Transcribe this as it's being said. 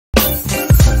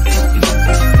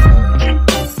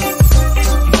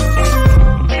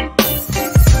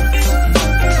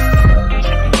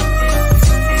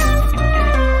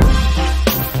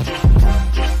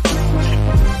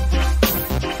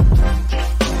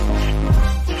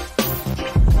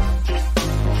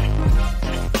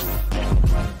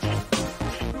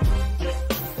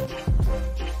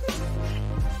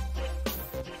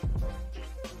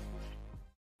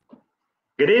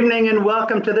and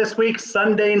welcome to this week's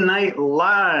Sunday Night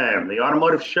Live, the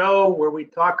automotive show where we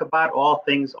talk about all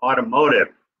things automotive.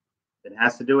 It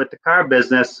has to do with the car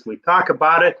business. We talk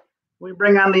about it. We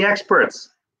bring on the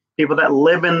experts, people that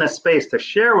live in the space, to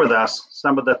share with us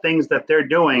some of the things that they're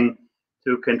doing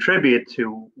to contribute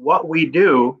to what we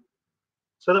do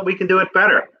so that we can do it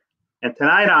better. And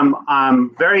tonight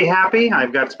I'm very happy.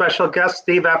 I've got special guest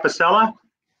Steve Apicella,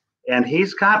 and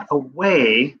he's got a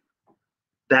way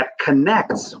that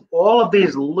connects all of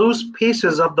these loose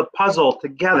pieces of the puzzle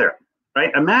together,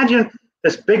 right? Imagine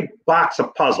this big box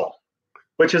of puzzle,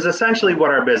 which is essentially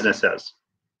what our business is.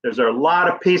 There's a lot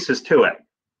of pieces to it.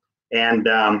 And,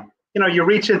 you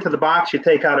reach into the box, you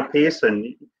take out a piece,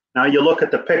 and now you look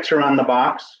at the picture on the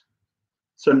box.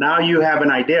 So now you have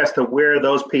an idea as to where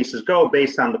those pieces go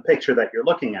based on the picture that you're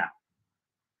looking at.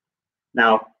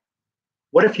 Now,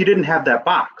 what if you didn't have that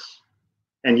box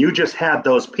and you just had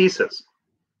those pieces?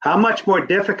 How much more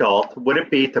difficult would it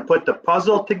be to put the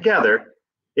puzzle together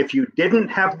if you didn't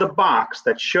have the box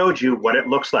that showed you what it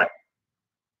looks like?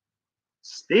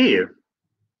 Steve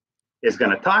is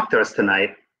going to talk to us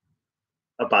tonight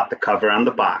about the cover on the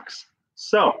box.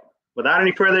 So, without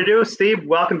any further ado, Steve,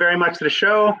 welcome very much to the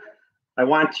show. I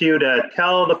want you to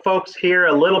tell the folks here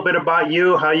a little bit about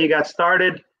you, how you got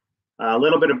started, a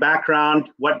little bit of background,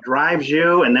 what drives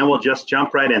you, and then we'll just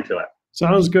jump right into it.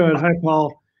 Sounds good. Hi,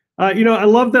 Paul. I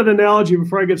love that analogy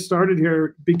before I get started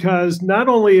here, because not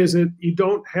only is it you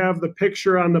don't have the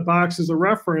picture on the box as a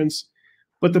reference,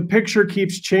 but the picture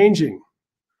keeps changing.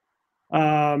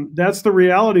 That's the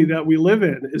reality that we live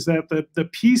in, is that the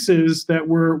pieces that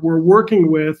we're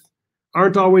working with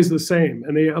aren't always the same,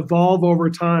 and they evolve over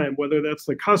time, whether that's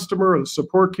the customer or the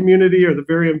support community or the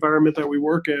very environment that we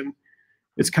work in.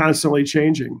 It's constantly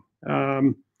changing.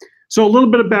 So a little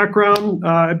bit of background.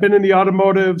 I've been in the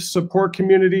automotive support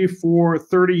community for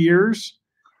 30 years.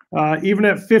 Even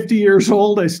at 50 years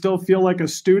old, I still feel like a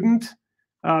student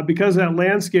because that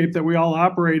landscape that we all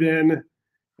operate in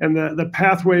and the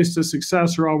pathways to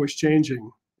success are always changing.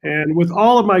 And with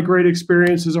all of my great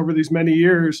experiences over these many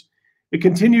years, it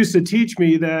continues to teach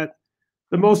me that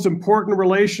the most important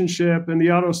relationship in the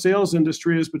auto sales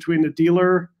industry is between the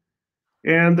dealer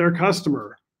and their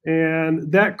customer.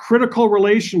 And that critical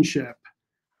relationship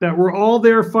that we're all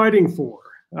there fighting for,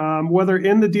 whether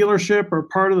in the dealership or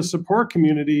part of the support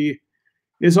community,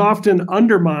 is often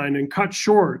undermined and cut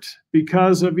short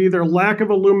because of either lack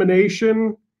of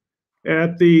illumination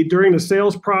during the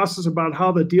sales process about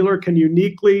how the dealer can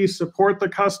uniquely support the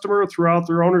customer throughout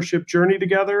their ownership journey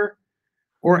together,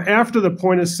 or after the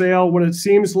point of sale when it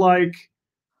seems like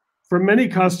for many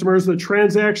customers the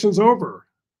transaction's over.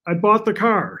 I bought the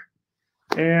car.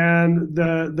 And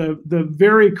the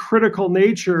very critical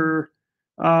nature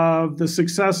of the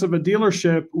success of a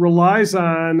dealership relies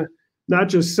on not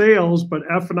just sales, but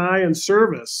F&I and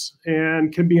service,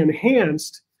 and can be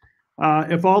enhanced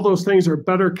if all those things are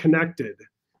better connected,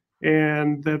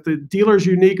 and that the dealer's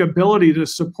unique ability to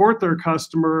support their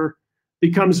customer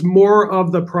becomes more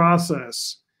of the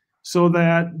process so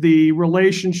that the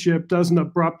relationship doesn't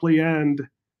abruptly end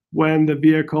when the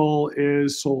vehicle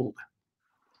is sold.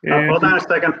 Hold on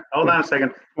a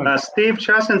second. Steve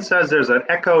Chesson says there's an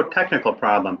echo technical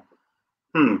problem.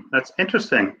 That's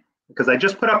interesting, because I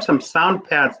just put up some sound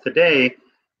pads today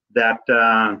that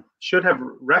should have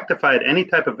rectified any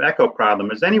type of echo problem.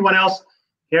 Is anyone else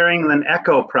hearing an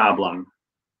echo problem?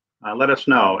 Let us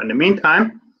know. In the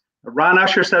meantime, Ron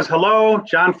Usher says hello.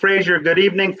 John Frazier, good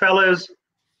evening, fellas.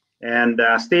 And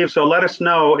Steve, so let us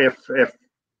know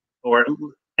or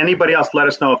anybody else, let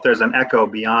us know if there's an echo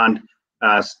beyond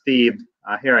Steve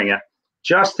hearing it.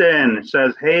 Justin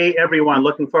says, hey, everyone,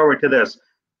 looking forward to this.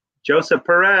 Joseph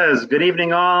Perez, good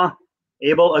evening, all.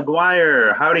 Abel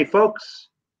Aguirre, howdy, folks.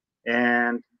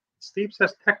 And Steve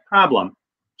says, tech problem.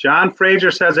 John Frazier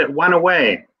says it went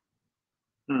away.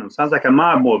 Sounds like a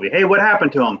mob movie. Hey, what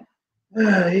happened to him?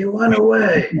 He went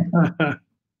away.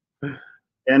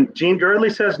 And Gene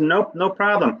Gurley says, nope, no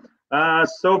problem.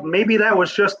 So maybe that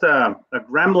was just a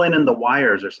gremlin in the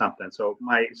wires or something. So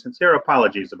my sincere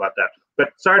apologies about that. But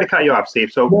sorry to cut you off,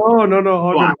 Steve. So no,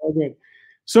 all good.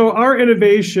 So our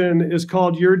innovation is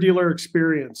called Your Dealer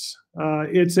Experience.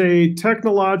 It's a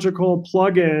technological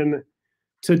plug-in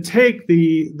to take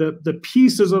the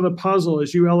pieces of the puzzle,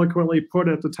 as you eloquently put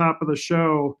at the top of the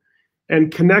show,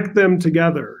 and connect them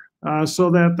together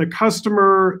so that the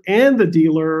customer and the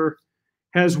dealer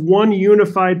has one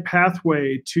unified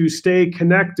pathway to stay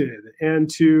connected and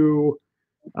to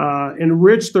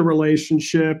enrich the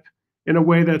relationship in a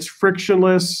way that's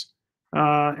frictionless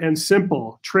and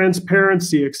simple.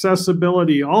 Transparency,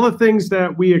 accessibility, all the things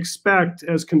that we expect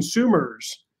as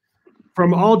consumers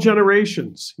from all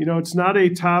generations. You know, it's not a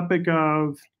topic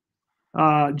of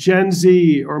Gen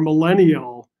Z or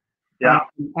millennial. Yeah.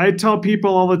 I tell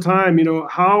people all the time, you know,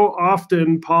 how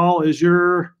often, Paul, is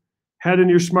your head in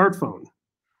your smartphone?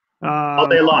 All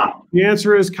day long. The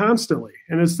answer is constantly,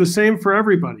 and it's the same for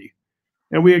everybody.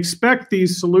 And we expect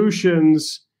these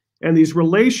solutions and these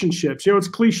relationships. You know, it's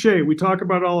cliche. We talk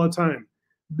about it all the time.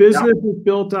 Business is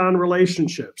built on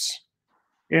relationships,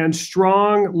 and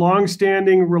strong,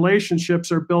 long-standing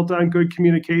relationships are built on good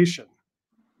communication.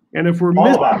 And if we're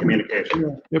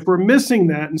if we're missing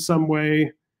that in some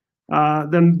way,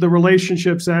 then the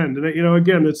relationships end. And you know,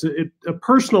 again, it's a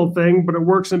personal thing, but it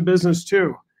works in business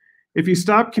too. If you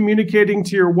stop communicating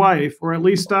to your wife, or at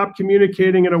least stop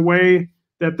communicating in a way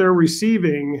that they're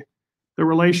receiving, the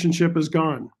relationship is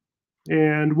gone.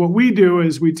 And what we do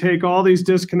is we take all these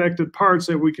disconnected parts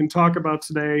that we can talk about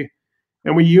today,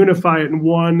 and we unify it in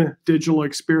one digital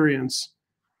experience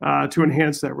to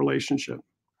enhance that relationship.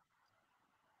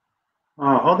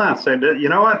 Oh, hold on. So, you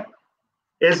know what?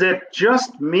 Is it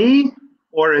just me,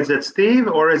 or is it Steve,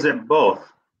 or is it both?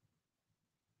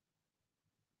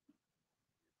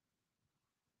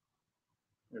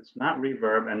 It's not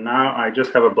reverb, and now I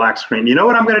just have a black screen. You know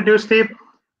what I'm going to do, Steve?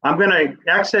 I'm going to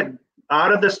exit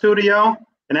out of the studio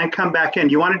and then come back in.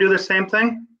 You want to do the same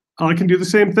thing? I can do the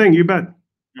same thing. You bet.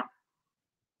 Yeah.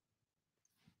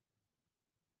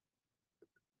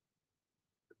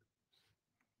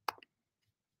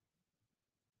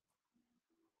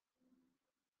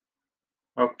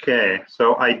 Okay,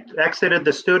 so I exited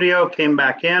the studio, came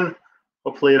back in.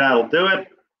 Hopefully that'll do it.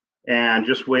 And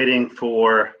just waiting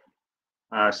for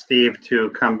Steve to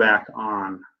come back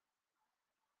on.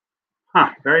 Huh,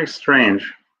 very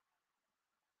strange.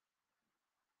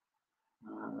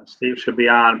 Steve should be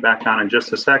back on in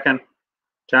just a second.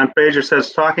 John Fraser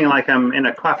says, talking like I'm in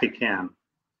a coffee can.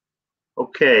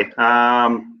 Okay,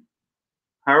 how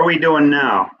are we doing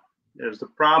now? Is the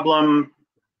problem,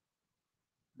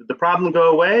 did the problem go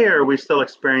away, or are we still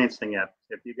experiencing it?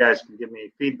 If you guys can give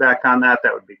me feedback on that,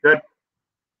 that would be good.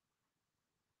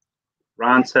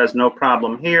 Ron says no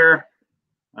problem here.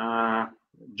 All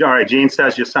right, Gene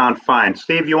says you sound fine.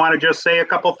 Steve, you want to just say a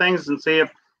couple things and see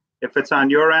if it's on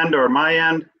your end or my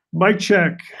end? Mic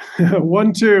check.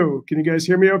 1, 2. Can you guys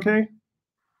hear me okay?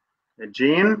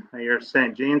 Gene, you're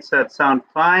saying Gene said sound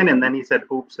fine, and then he said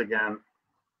oops again.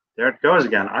 There it goes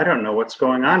again. I don't know what's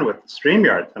going on with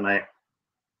StreamYard tonight.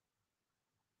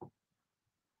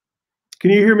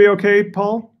 Can you hear me okay,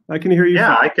 Paul? I can hear you.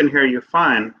 Yeah, fine. I can hear you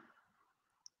fine.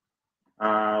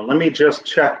 Let me just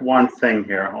check one thing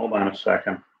here. Hold on a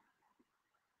second.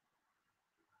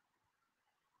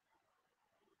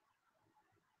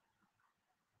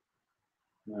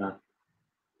 I'm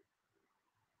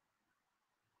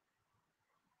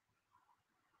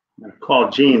going to call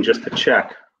Gene just to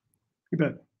check. You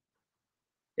bet.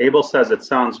 Abel says it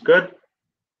sounds good.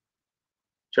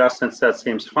 Justin says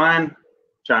seems fine.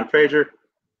 John Fraser.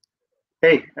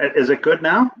 Hey, is it good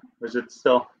now? Or is it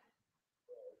still?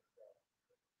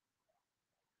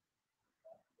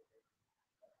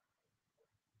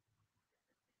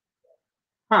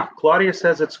 Huh, Claudia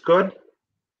says it's good.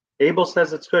 Abel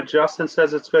says it's good. Justin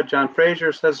says it's good. John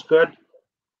Fraser says good.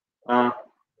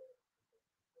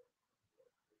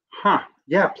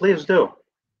 Yeah, please do.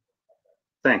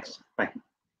 Thanks. Bye.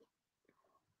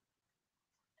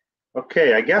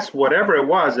 Okay, I guess whatever it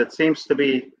was, it seems to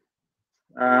be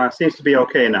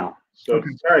okay now. So okay.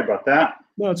 Sorry about that.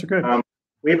 No, it's okay.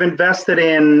 We've invested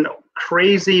in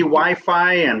crazy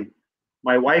Wi-Fi, and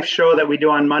my wife's show that we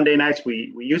do on Monday nights,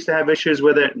 we used to have issues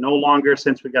with it, no longer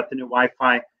since we got the new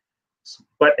Wi-Fi.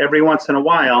 But every once in a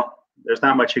while, there's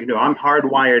not much you can do. I'm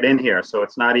hardwired in here, so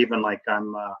it's not even like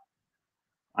I'm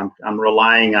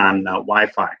relying on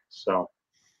Wi-Fi. So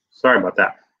sorry about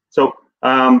that. So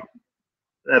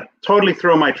that totally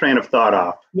threw my train of thought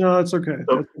off. No, that's okay.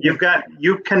 So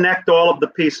you connect all of the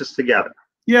pieces together.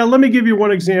 Yeah, let me give you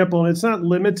one example. It's not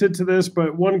limited to this,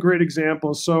 but one great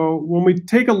example. So when we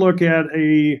take a look at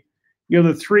the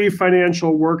 3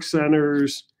 financial work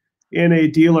centers in a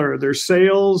dealer, there's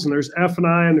sales, and there's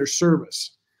F&I, and there's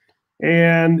service.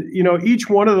 And each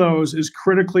one of those is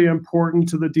critically important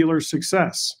to the dealer's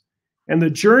success. And the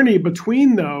journey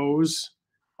between those,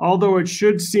 although it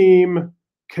should seem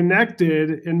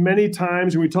connected, and many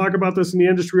times, and we talk about this in the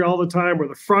industry all the time, where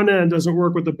the front end doesn't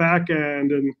work with the back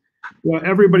end, and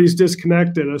everybody's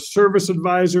disconnected. A service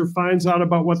advisor finds out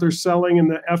about what they're selling in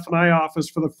the F&I office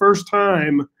for the first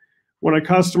time when a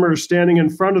customer is standing in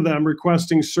front of them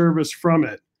requesting service from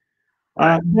it.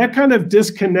 That kind of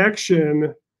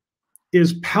disconnection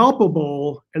is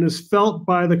palpable and is felt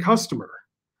by the customer.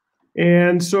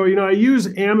 And so, I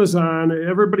use Amazon.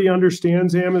 Everybody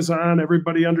understands Amazon.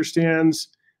 Everybody understands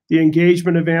the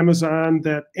engagement of Amazon,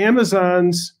 that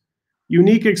Amazon's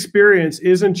unique experience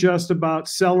isn't just about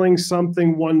selling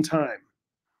something one time.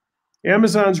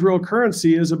 Amazon's real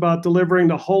currency is about delivering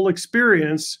the whole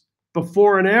experience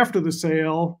before and after the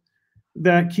sale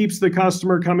that keeps the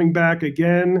customer coming back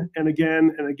again and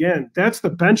again and again. That's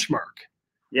the benchmark.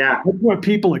 Yeah. That's what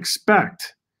people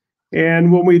expect.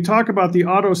 And when we talk about the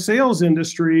auto sales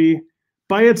industry,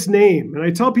 by its name, and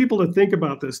I tell people to think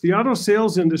about this, the auto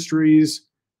sales industry's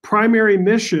primary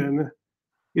mission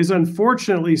is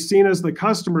unfortunately seen as the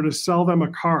customer to sell them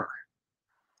a car.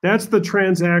 That's the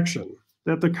transaction,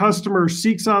 that the customer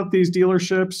seeks out these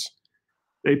dealerships.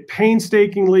 They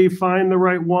painstakingly find the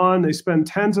right one. They spend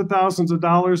tens of thousands of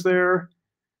dollars there.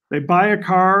 They buy a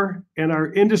car, and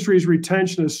our industry's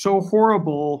retention is so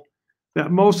horrible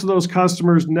that most of those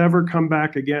customers never come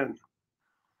back again.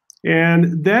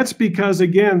 And that's because,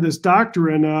 again, this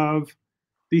doctrine of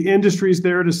the industry's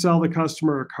there to sell the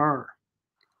customer a car.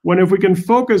 When if we can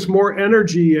focus more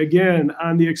energy, again,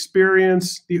 on the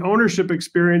experience, the ownership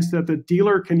experience that the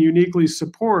dealer can uniquely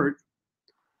support,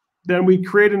 then we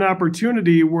create an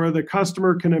opportunity where the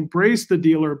customer can embrace the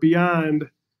dealer beyond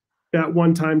that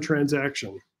one-time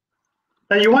transaction.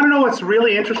 Now, you want to know what's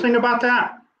really interesting about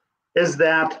that? Is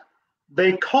that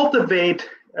they cultivate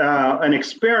an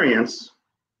experience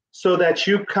so that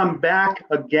you come back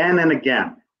again and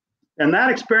again. And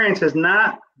that experience is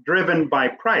not driven by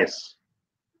price.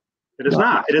 It is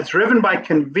not. It is driven by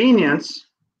convenience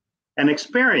and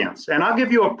experience. And I'll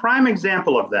give you a prime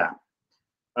example of that.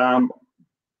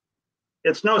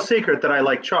 It's no secret that I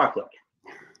like chocolate.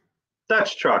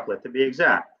 Dutch chocolate, to be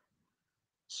exact.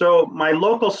 So my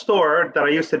local store that I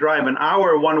used to drive an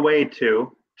hour one way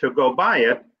to go buy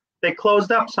it, they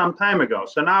closed up some time ago.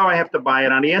 So now I have to buy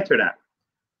it on the internet.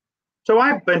 So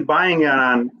I've been buying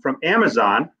it from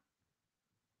Amazon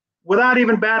without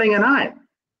even batting an eye.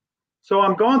 So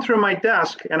I'm going through my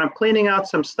desk and I'm cleaning out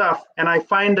some stuff, and I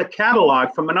find a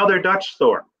catalog from another Dutch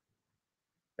store.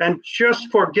 And just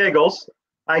for giggles,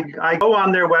 I go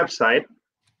on their website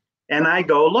and I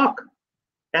go look.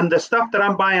 And the stuff that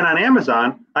I'm buying on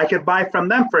Amazon, I could buy from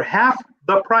them for half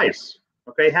the price.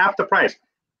 Okay, half the price.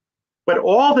 But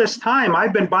all this time,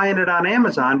 I've been buying it on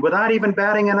Amazon without even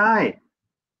batting an eye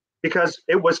because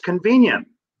it was convenient.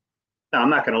 Now, I'm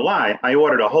not going to lie. I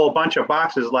ordered a whole bunch of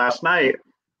boxes last night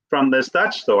from this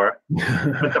Dutch store.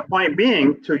 But the point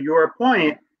being, to your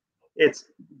point,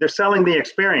 they're selling the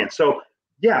experience. So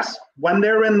yes, when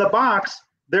they're in the box,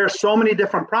 there are so many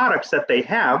different products that they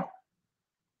have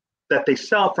that they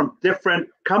sell from different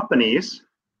companies,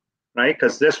 right?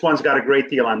 Because this one's got a great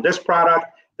deal on this product.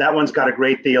 That one's got a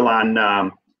great deal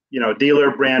on,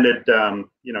 dealer branded,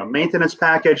 maintenance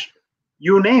package.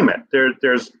 You name it.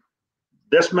 There's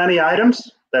this many items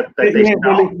that they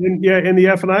sell. In the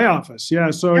F&I office.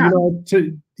 Yeah. So,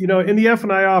 yeah. In the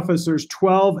F&I office, there's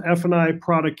 12 F&I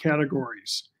product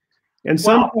categories. And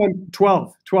sometimes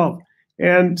 12.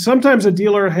 And sometimes a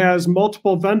dealer has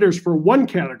multiple vendors for one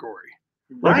category.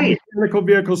 Right. Like a mechanical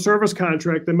vehicle service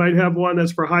contract, they might have one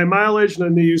that's for high mileage, and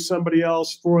then they use somebody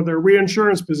else for their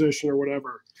reinsurance position or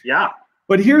whatever. Yeah.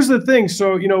 But here's the thing.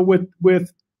 So,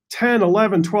 with 10,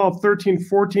 11, 12, 13,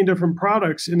 14 different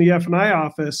products in the F&I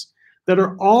office that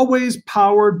are always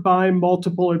powered by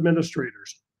multiple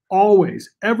administrators, always,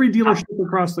 every dealership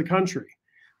across the country.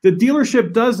 The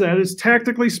dealership does that. It's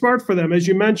tactically smart for them. As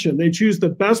you mentioned, they choose the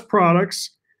best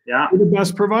products for the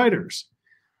best providers.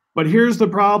 But here's the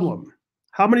problem.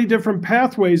 How many different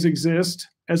pathways exist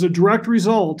as a direct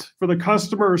result for the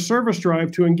customer or service drive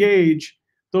to engage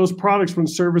those products when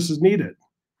service is needed?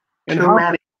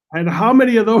 And how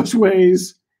many of those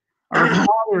ways are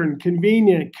modern,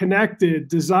 convenient, connected,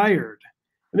 desired?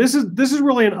 And this is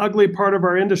really an ugly part of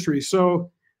our industry.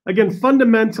 So again,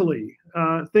 fundamentally,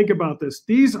 think about this.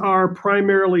 These are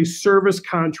primarily service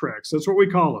contracts. That's what we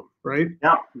call them, right?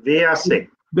 Yeah, VSC.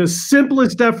 The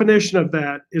simplest definition of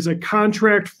that is a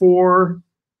contract for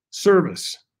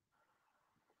service.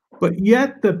 But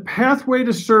yet the pathway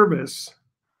to service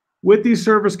with these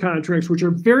service contracts, which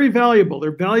are very valuable,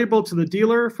 they're valuable to the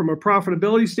dealer from a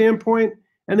profitability standpoint,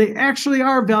 and they actually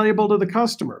are valuable to the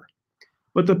customer.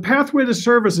 But the pathway to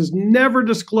service is never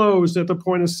disclosed at the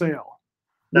point of sale.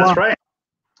 That's right.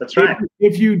 That's right.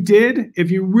 If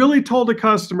you really told a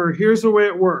customer, here's the way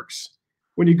it works.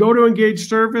 When you go to engage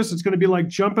service, it's going to be like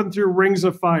jumping through rings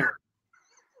of fire.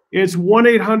 It's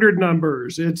 1-800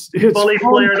 numbers. It's fully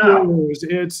flared up.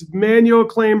 It's manual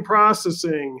claim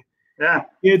processing. Yeah.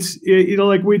 It's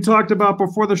like we talked about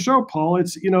before the show, Paul.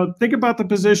 It's think about the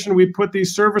position we put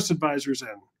these service advisors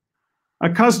in. A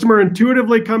customer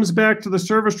intuitively comes back to the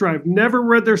service drive, never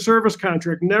read their service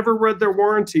contract, never read their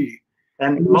warranty.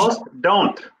 And most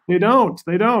don't. They don't.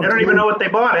 They don't even know what they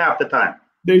bought half the time.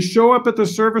 They show up at the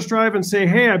service drive and say,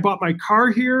 hey, I bought my car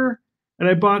here and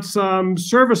I bought some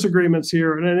service agreements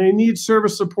here and I need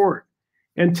service support.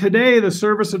 And today the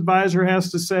service advisor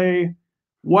has to say,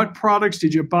 what products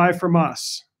did you buy from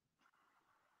us?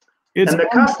 And the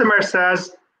customer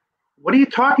says, what are you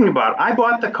talking about? I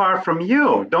bought the car from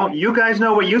you. Don't you guys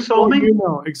know what you sold me? You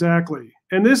know, exactly.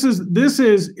 And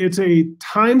it's a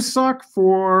time suck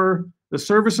for the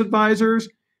service advisors.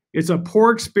 It's a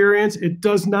poor experience. It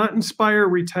does not inspire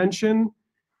retention,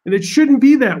 and it shouldn't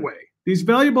be that way. These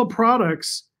valuable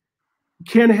products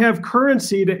can have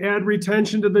currency to add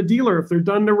retention to the dealer if they're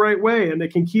done the right way, and they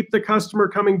can keep the customer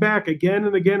coming back again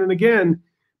and again and again.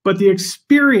 But the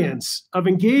experience of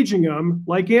engaging them,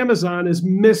 like Amazon, is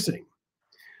missing.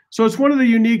 So it's one of the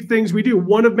unique things we do.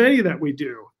 One of many that we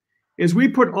do is we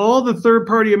put all the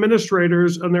third-party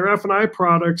administrators and their F&I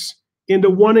products into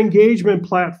one engagement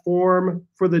platform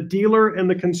for the dealer and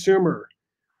the consumer.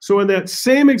 So in that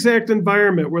same exact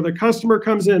environment where the customer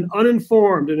comes in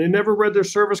uninformed and they never read their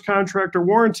service contract or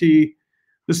warranty,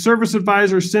 the service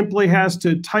advisor simply has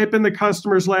to type in the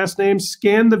customer's last name,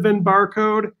 scan the VIN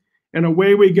barcode, and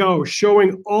away we go,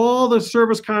 showing all the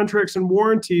service contracts and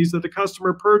warranties that the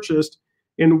customer purchased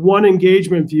in one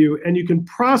engagement view. And you can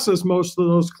process most of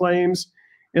those claims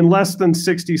in less than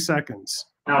 60 seconds.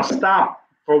 Now stop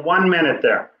for 1 minute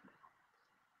there,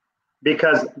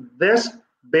 because this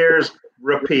bears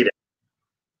repeating,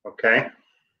 okay?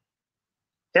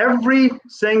 Every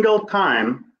single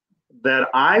time that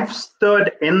I've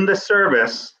stood in the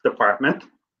service department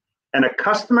and a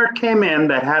customer came in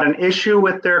that had an issue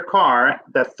with their car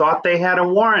that thought they had a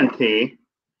warranty,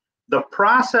 the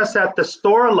process at the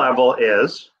store level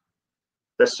is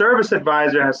the service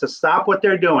advisor has to stop what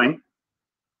they're doing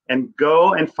and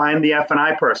go and find the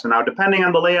F&I person. Now, depending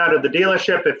on the layout of the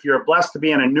dealership, if you're blessed to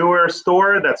be in a newer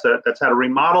store that's had a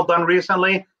remodel done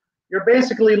recently, you're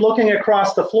basically looking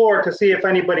across the floor to see if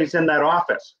anybody's in that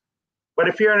office. But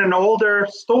if you're in an older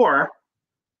store,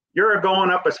 you're going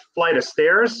up a flight of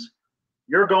stairs,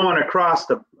 you're going across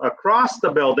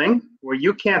the building where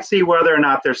you can't see whether or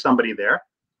not there's somebody there.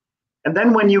 And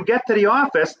then when you get to the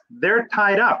office, they're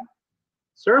tied up.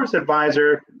 Service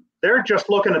advisor, they're just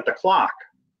looking at the clock.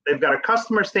 They've got a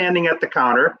customer standing at the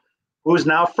counter who's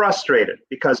now frustrated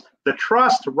because the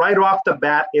trust right off the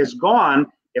bat is gone.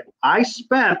 If I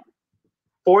spent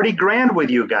 40 grand with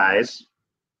you guys,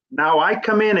 now I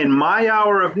come in my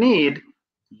hour of need,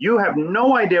 you have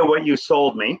no idea what you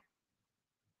sold me.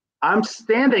 I'm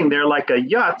standing there like a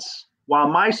yutz while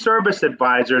my service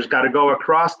advisor's got to go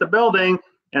across the building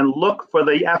and look for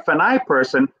the F&I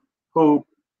person who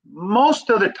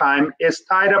most of the time is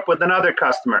tied up with another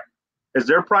customer. Is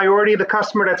their priority the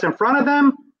customer that's in front of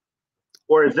them?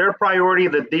 Or is their priority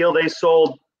the deal they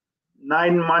sold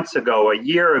 9 months ago, a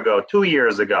year ago, 2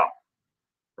 years ago,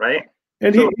 right?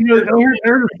 And so, I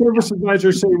heard a service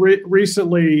advisor say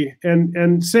recently,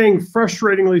 and saying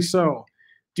frustratingly so,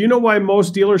 do you know why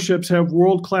most dealerships have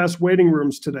world-class waiting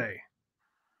rooms today?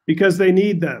 Because they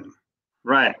need them.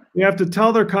 Right. You have to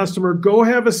tell their customer, go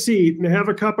have a seat and have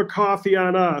a cup of coffee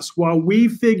on us while we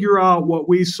figure out what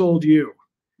we sold you.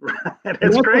 Right.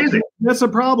 It's crazy. That's a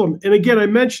problem. And again, I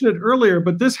mentioned it earlier,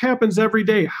 but this happens every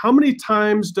day. How many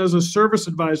times does a service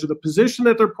advisor, the position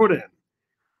that they're put in,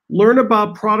 learn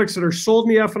about products that are sold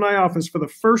in the F&I office for the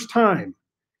first time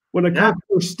when a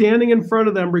customer is standing in front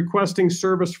of them requesting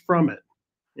service from it?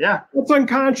 Yeah. That's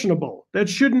unconscionable. That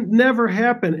shouldn't never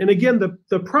happen. And again,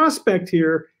 the prospect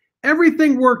here,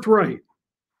 everything worked right.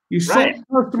 You sold a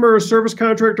customer a service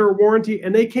contract or a warranty,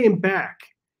 and they came back.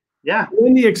 Yeah.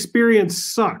 Then the experience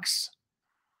sucks.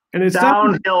 And it's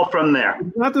downhill from there.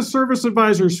 It's not the service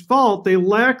advisor's fault. They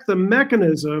lack the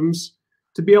mechanisms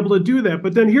to be able to do that.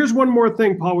 But then here's one more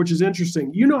thing, Paul, which is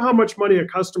interesting. You know how much money a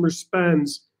customer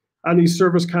spends on these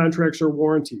service contracts or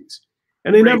warranties.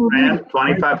 And they never read it.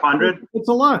 $2,500. It's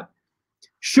a lot.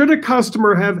 Should a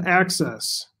customer have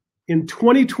access in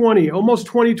 2020, almost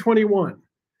 2021,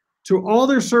 to all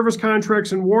their service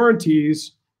contracts and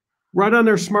warranties right on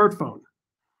their smartphone?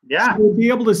 Yeah. So they'll be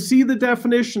able to see the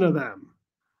definition of them,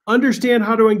 understand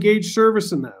how to engage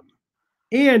service in them.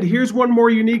 And here's one more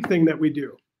unique thing that we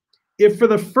do. If for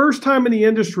the first time in the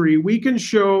industry, we can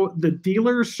show the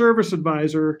dealer service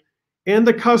advisor and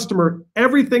the customer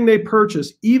everything they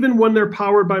purchase, even when they're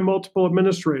powered by multiple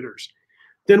administrators,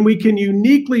 then we can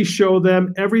uniquely show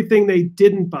them everything they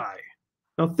didn't buy.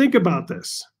 Now think about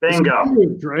this. Bingo.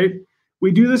 Huge, right?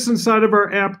 We do this inside of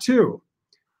our app too.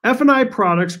 F&I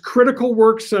products, critical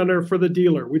work center for the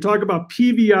dealer. We talk about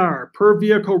PVR, per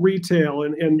vehicle retail,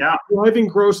 and driving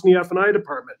gross in the F&I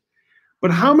department.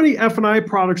 But how many F&I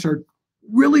products are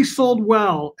really sold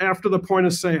well after the point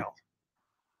of sale?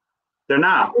 They're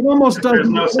not. It almost doesn't. There's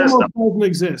no system. Almost doesn't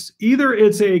exist. Either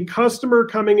it's a customer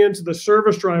coming into the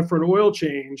service drive for an oil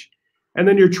change, and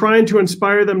then you're trying to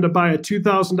inspire them to buy a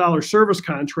 $2,000 service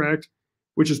contract,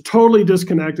 which is totally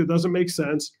disconnected, doesn't make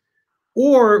sense.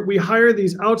 Or we hire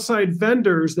these outside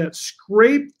vendors that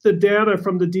scrape the data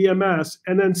from the DMS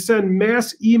and then send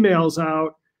mass emails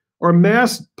out or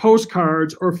mass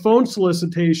postcards or phone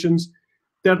solicitations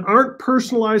that aren't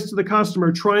personalized to the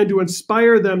customer, trying to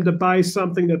inspire them to buy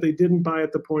something that they didn't buy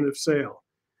at the point of sale.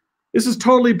 This is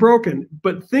totally broken,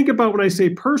 but think about when I say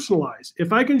personalized.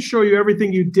 If I can show you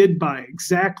everything you did buy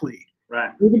exactly,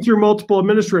 right, even through multiple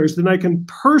administrators, then I can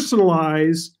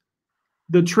personalize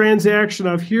the transaction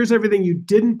of here's everything you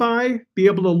didn't buy, be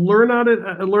able to learn on it,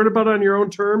 learn about it on your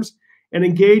own terms, and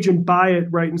engage and buy it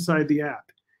right inside the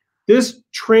app. This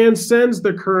transcends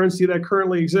the currency that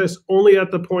currently exists only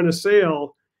at the point of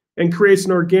sale and creates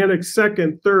an organic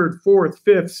second, third, fourth,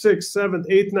 fifth, sixth, seventh,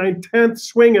 eighth, ninth, 10th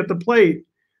swing at the plate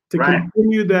to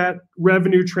continue that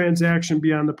revenue transaction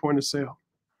beyond the point of sale.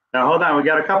 Now, hold on. We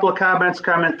got a couple of comments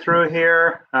coming through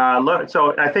here.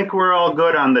 So I think we're all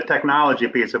good on the technology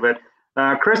piece of it.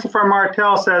 Christopher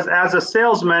Martell says, as a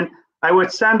salesman, I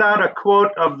would send out a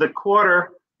quote of the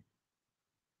quarter,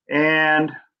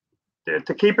 and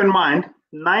to keep in mind,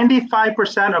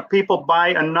 95% of people buy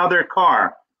another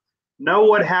car. Know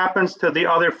what happens to the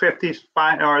other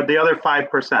 55 or the other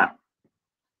 5%.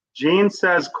 Gene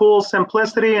says, cool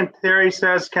simplicity. And Terry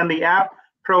says, can the app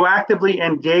proactively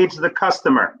engage the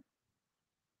customer?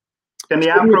 Can the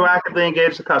app proactively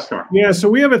engage the customer? Yeah, so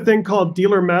we have a thing called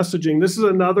dealer messaging. This is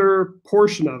another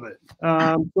portion of it.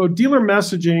 So dealer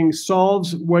messaging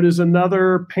solves what is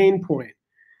another pain point.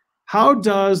 How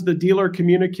does the dealer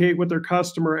communicate with their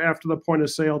customer after the point of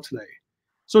sale today?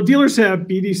 So dealers have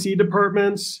BDC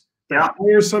departments. They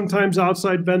hire sometimes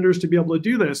outside vendors to be able to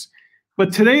do this.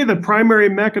 But today, the primary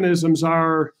mechanisms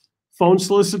are phone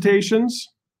solicitations,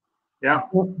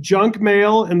 junk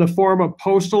mail in the form of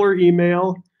postal or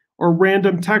email, or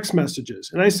random text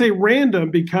messages. And I say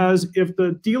random because if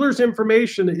the dealer's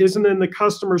information isn't in the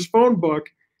customer's phone book,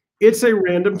 it's a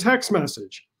random text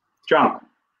message. Junk.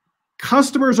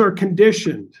 Customers are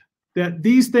conditioned that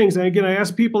these things, and again, I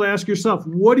ask people to ask yourself,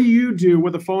 what do you do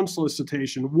with a phone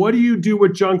solicitation? What do you do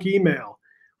with junk email?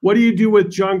 What do you do with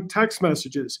junk text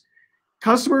messages?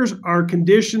 Customers are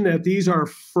conditioned that these are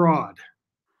fraud,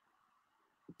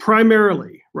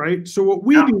 primarily, right? So what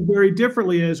we do very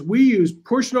differently is we use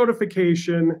push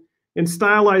notification and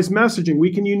stylized messaging.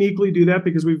 We can uniquely do that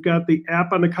because we've got the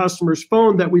app on the customer's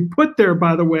phone that we put there,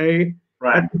 by the way,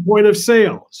 at the point of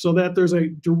sale, so that there's a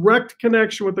direct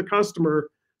connection with the customer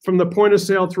from the point of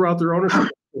sale throughout their ownership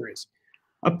experience.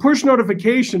 A push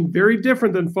notification, very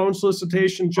different than phone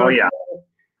solicitation.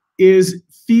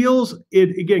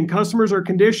 Again, customers are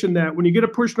conditioned that when you get a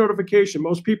push notification,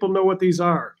 most people know what these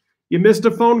are. You missed a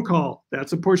phone call,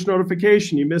 that's a push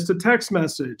notification. You missed a text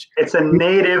message. It's a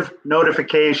native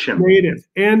notification. Native,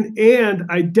 and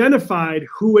identified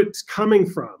who it's coming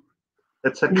from.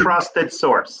 It's a trusted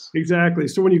source. Exactly.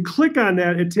 So when you click on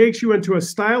that, it takes you into a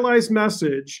stylized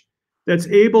message that's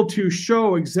able to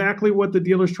show exactly what the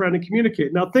dealer's trying to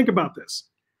communicate. Now think about this.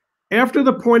 After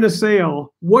the point of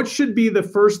sale, what should be the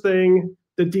first thing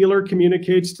the dealer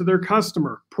communicates to their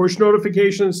customer? Push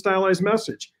notification and stylized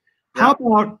message. How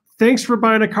about, thanks for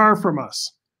buying a car from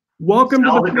us. Welcome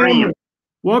to the family.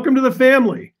 Welcome to the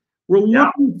family. We're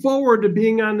looking forward to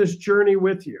being on this journey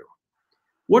with you.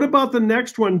 What about the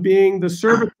next one being the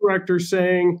service director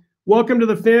saying, welcome to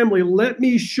the family. Let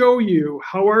me show you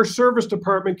how our service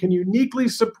department can uniquely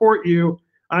support you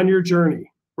on your journey,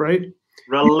 right?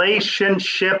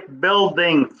 Relationship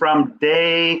building from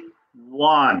day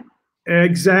one.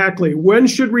 Exactly. When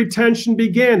should retention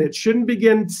begin? It shouldn't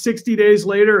begin 60 days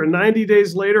later or 90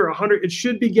 days later, 100. It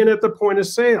should begin at the point of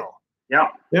sale.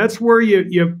 That's where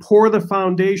you pour the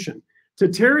foundation. To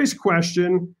Terry's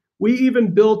question, we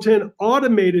even built in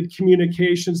automated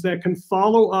communications that can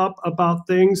follow up about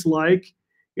things like,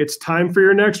 it's time for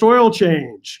your next oil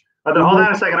change. Hold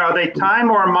on a second. Are they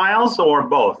time or miles or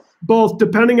both? Both,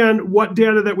 depending on what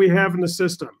data that we have in the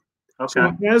system. Okay.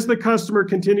 So as the customer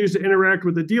continues to interact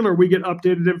with the dealer, we get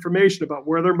updated information about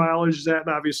where their mileage is at and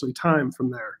obviously time from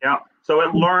there. So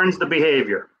it learns the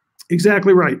behavior.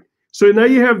 Exactly right. So now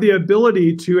you have the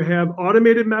ability to have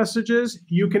automated messages.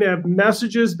 You can have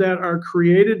messages that are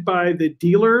created by the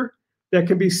dealer that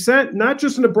can be sent not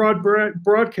just in a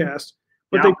broadcast,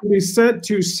 but they can be sent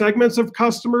to segments of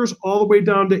customers all the way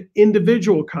down to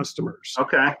individual customers.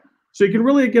 Okay. So you can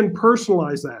really, again,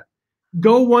 personalize that.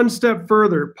 Go one step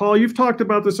further. Paul, you've talked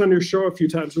about this on your show a few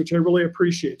times, which I really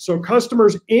appreciate. So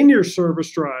customers in your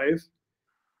service drive,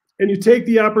 and you take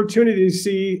the opportunity to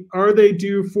see, are they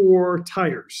due for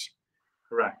tires?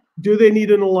 Correct. Do they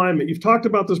need an alignment? You've talked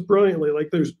about this brilliantly.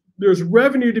 Like there's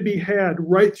revenue to be had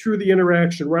right through the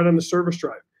interaction, right on the service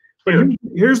drive. But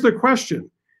here's the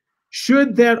question.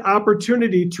 Should that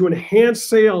opportunity to enhance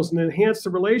sales and enhance the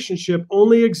relationship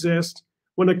only exist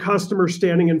when a customer's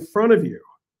standing in front of you?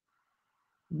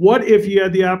 What if you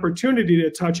had the opportunity to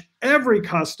touch every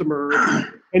customer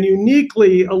and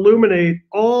uniquely illuminate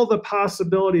all the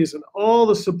possibilities and all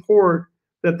the support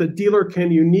that the dealer can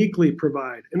uniquely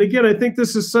provide? And again, I think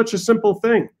this is such a simple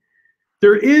thing.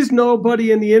 There is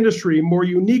nobody in the industry more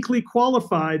uniquely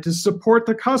qualified to support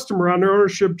the customer on their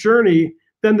ownership journey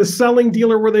than the selling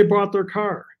dealer where they bought their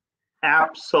car.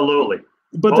 Absolutely.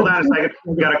 But hold on a second.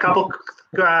 We got a couple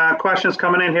questions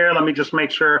coming in here. Let me just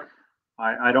make sure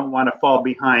I don't want to fall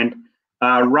behind.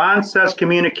 Ron says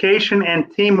communication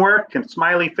and teamwork and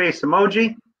smiley face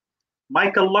emoji.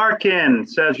 Michael Larkin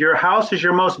says your house is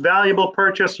your most valuable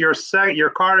purchase. Your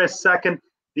car is second.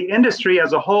 The industry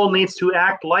as a whole needs to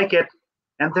act like it,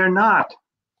 and they're not.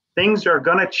 Things are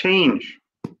going to change.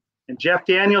 And Jeff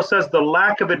Daniel says the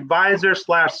lack of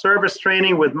advisor/service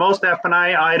training with most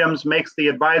F&I items makes the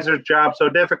advisor's job so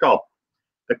difficult.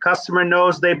 The customer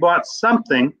knows they bought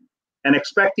something and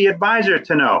expect the advisor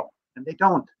to know, and they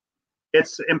don't.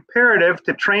 It's imperative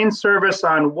to train service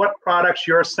on what products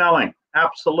you're selling.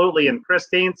 Absolutely. And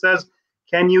Christine says,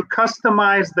 can you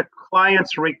customize the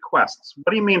client's requests?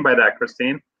 What do you mean by that,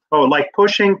 Christine? Oh, like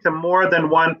pushing to more than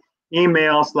one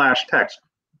email/text.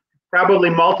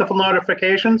 Probably multiple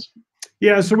notifications?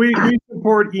 Yeah, so we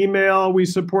support email, we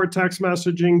support text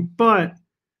messaging, but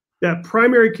that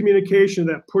primary communication,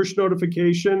 that push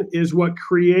notification is what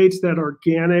creates that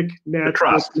organic,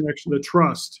 natural connection, the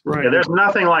trust, right? Yeah, there's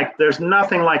nothing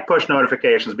like push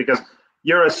notifications because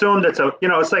you're assumed it's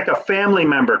it's like a family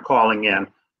member calling in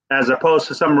as opposed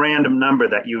to some random number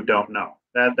that you don't know.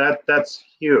 That's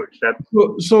huge.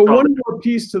 So one more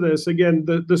piece to this, again,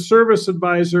 the service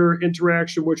advisor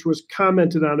interaction, which was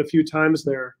commented on a few times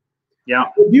there. Yeah.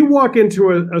 If you walk into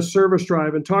a service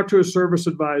drive and talk to a service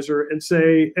advisor and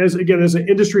say, as an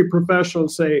industry professional,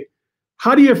 and say,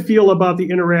 how do you feel about the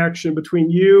interaction between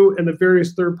you and the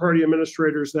various third-party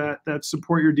administrators that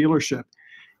support your dealership?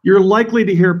 You're likely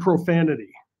to hear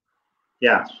profanity.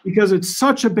 Yes. Because it's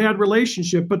such a bad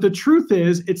relationship. But the truth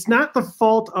is, it's not the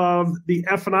fault of the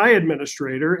F&I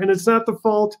administrator, and it's not the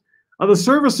fault of the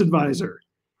service advisor.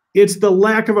 It's the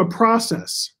lack of a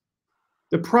process.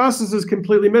 The process is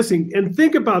completely missing. And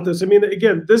think about this. I mean,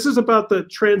 again, this is about the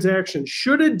transaction.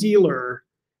 Should a dealer,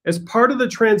 as part of the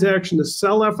transaction to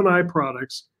sell F&I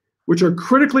products, which are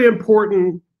critically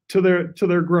important to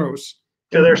their gross,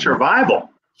 to their survival,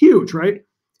 huge, right?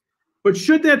 But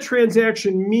should that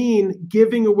transaction mean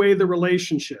giving away the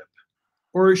relationship?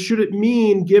 Or should it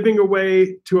mean giving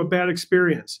away to a bad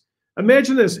experience?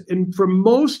 Imagine this, and for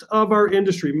most of our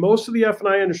industry, most of the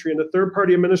F&I industry and the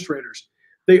third-party administrators,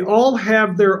 they all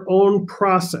have their own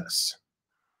process.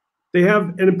 They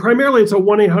have, and primarily it's a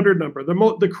 1-800 number.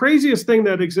 The craziest thing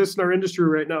that exists in our industry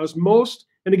right now is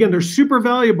and again, they're super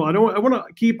valuable. I want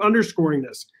to keep underscoring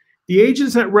this. The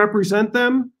agents that represent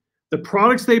them, the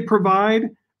products they provide,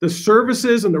 the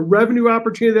services and the revenue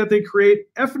opportunity that they create,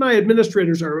 F&I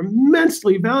administrators are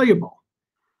immensely valuable.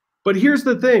 But here's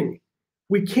the thing.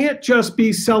 We can't just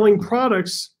be selling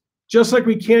products, just like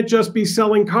we can't just be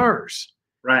selling cars.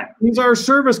 Right. These are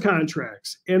service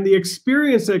contracts, and the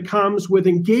experience that comes with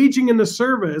engaging in the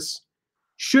service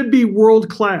should be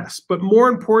world-class. But more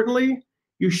importantly,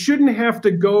 you shouldn't have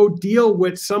to go deal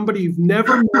with somebody you've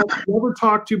never met, never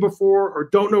talked to before, or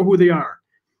don't know who they are.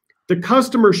 The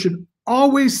customer should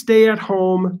always stay at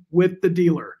home with the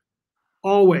dealer.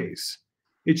 Always.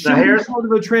 It should be part of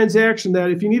the transaction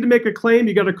that if you need to make a claim,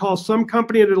 you got to call some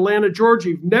company in Atlanta, Georgia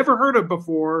you've never heard of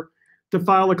before to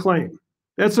file a claim.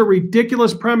 That's a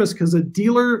ridiculous premise because a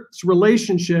dealer's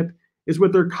relationship is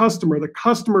with their customer. The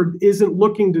customer isn't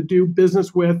looking to do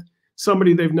business with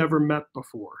somebody they've never met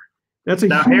before.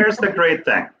 Now here's the great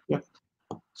thing. Yeah.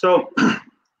 So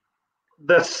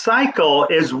the cycle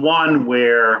is one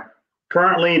where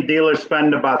currently dealers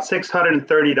spend about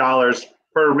 $630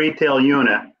 per retail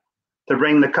unit to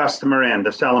bring the customer in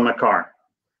to sell them a car.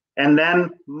 And then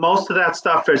most of that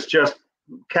stuff is just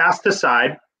cast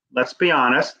aside. Let's be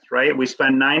honest, right? We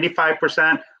spend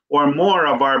 95% or more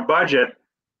of our budget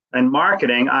and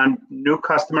marketing on new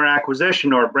customer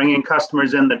acquisition or bringing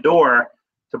customers in the door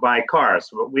to buy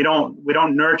cars. We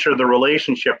don't nurture the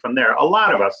relationship from there. A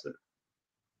lot of us,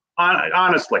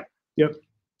 honestly. Yep.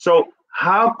 So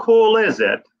how cool is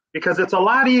it? Because it's a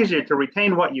lot easier to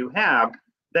retain what you have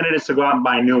than it is to go out and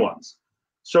buy new ones.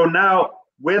 So now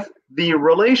with the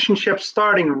relationship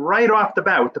starting right off the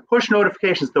bat, with the push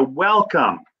notifications, the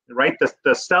welcome, right?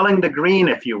 The selling the green,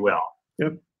 if you will.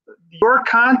 Yep. You're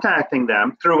contacting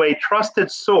them through a trusted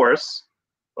source,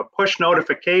 a push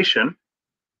notification,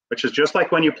 which is just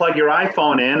like when you plug your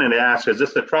iPhone in and it asks, is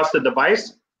this a trusted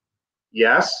device?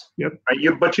 Yes. Yep.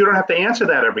 Right? But you don't have to answer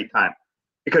that every time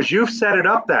because you've set it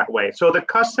up that way. So the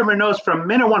customer knows from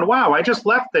minute one, wow, I just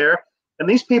left there and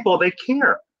these people, they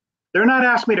care. They're not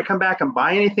asking me to come back and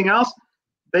buy anything else.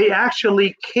 They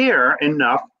actually care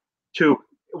enough to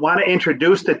want to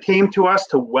introduce the team to us,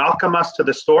 to welcome us to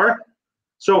the store.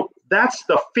 So that's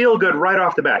the feel good right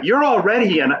off the bat. You're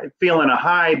already feeling a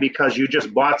high because you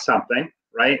just bought something,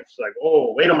 right? It's like,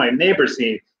 oh, wait till my neighbors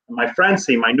see, my friends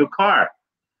see my new car.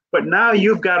 But now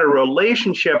you've got a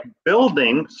relationship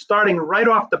building starting right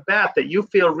off the bat that you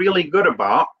feel really good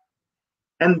about.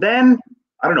 And then,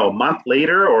 I don't know, a month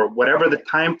later or whatever the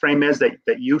time frame is that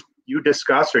you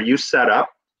discuss or you set up,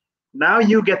 now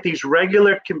you get these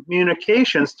regular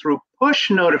communications through push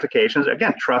notifications.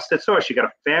 Again, trusted source. You got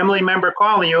a family member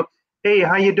calling you, hey,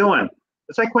 how you doing?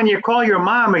 It's like when you call your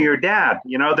mom or your dad,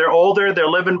 you know, they're older, they're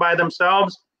living by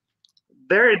themselves.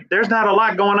 There's not a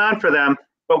lot going on for them.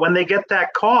 But when they get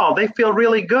that call, they feel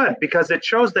really good because it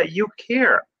shows that you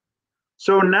care.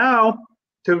 So now,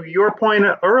 to your point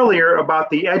earlier about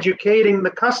the educating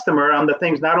the customer on the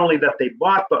things not only that they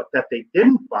bought, but that they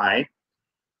didn't buy,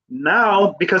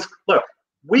 now, because look,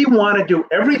 we want to do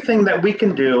everything that we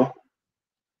can do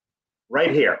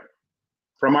right here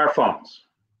from our phones.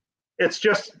 It's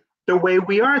just the way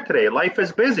we are today. Life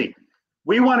is busy.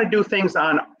 We want to do things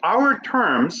on our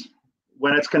terms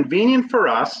when it's convenient for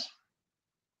us.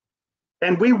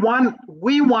 And we want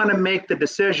to make the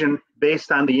decision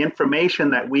based on the information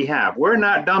that we have. We're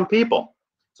not dumb people.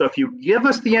 So if you give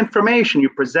us the information, you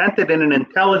present it in an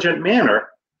intelligent manner,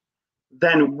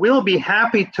 then we'll be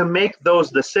happy to make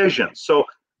those decisions. So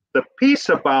the piece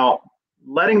about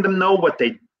letting them know what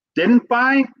they didn't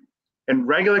buy and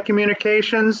regular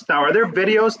communications. Now, are there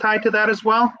videos tied to that as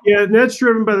well? Yeah, and that's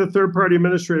driven by the third-party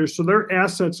administrators. So their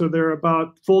assets are there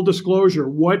about full disclosure.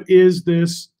 What is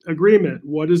this agreement?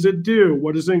 What does it do?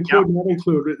 What does it include, not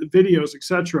include, videos,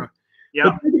 etc. Yeah.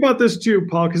 But think about this too,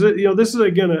 Paul, because this is,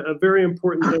 again, a very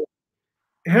important thing.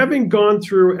 Having gone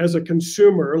through as a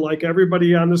consumer, like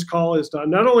everybody on this call has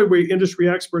done, not only are we industry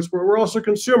experts, but we're also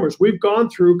consumers. We've gone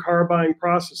through car buying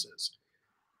processes.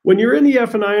 When you're in the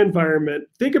F&I environment,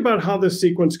 think about how this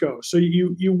sequence goes. So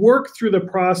you work through the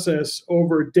process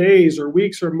over days or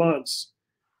weeks or months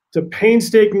to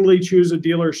painstakingly choose a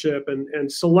dealership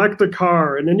and select the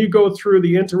car. And then you go through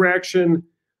the interaction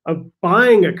of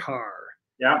buying a car.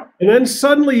 Yeah. And then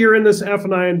suddenly you're in this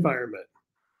F&I environment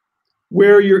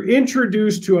where you're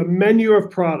introduced to a menu of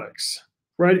products,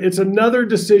 right? It's another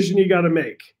decision you got to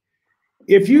make.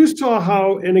 If you saw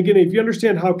how, and again, if you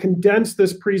understand how condensed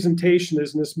this presentation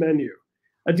is in this menu,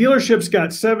 a dealership's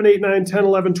got 7, 8, 9, 10,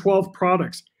 11, 12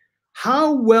 products.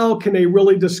 How well can they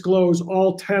really disclose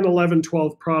all 10, 11,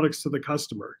 12 products to the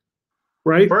customer,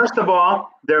 right? First of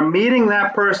all, they're meeting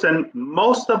that person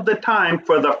most of the time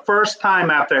for the first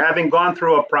time after having gone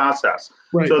through a process.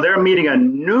 Right. So they're meeting a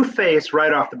new face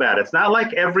right off the bat. It's not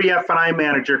like every F&I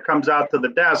manager comes out to the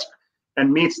desk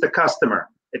and meets the customer.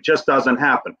 It just doesn't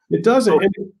happen. It doesn't.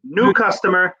 So, new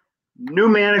customer, new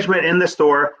management in the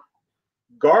store,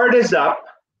 guard is up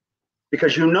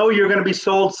because you know you're going to be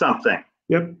sold something.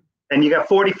 Yep. And you got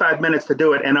 45 minutes to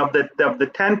do it. And of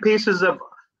the 10 pieces of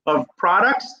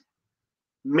products,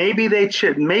 maybe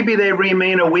they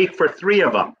remain a week for 3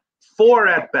 of them, 4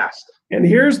 at best. And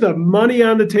here's the money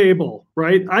on the table,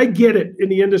 right? I get it in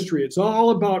the industry. It's all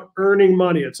about earning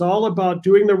money. It's all about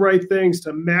doing the right things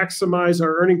to maximize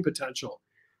our earning potential.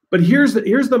 But here's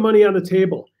the money on the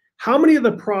table. How many of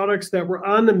the products that were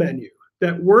on the menu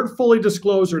that weren't fully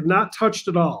disclosed or not touched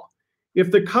at all,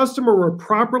 if the customer were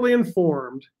properly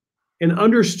informed and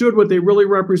understood what they really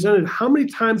represented, how many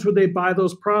times would they buy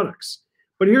those products?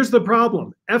 But here's the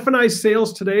problem. F&I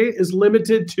sales today is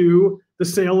limited to the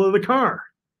sale of the car.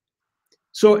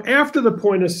 So after the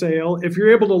point of sale, if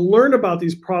you're able to learn about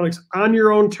these products on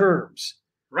your own terms,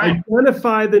 right,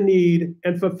 identify the need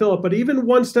and fulfill it, but even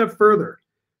one step further.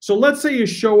 So let's say you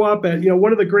show up at,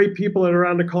 one of the great people that are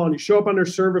on the call and you show up on their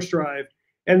service drive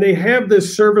and they have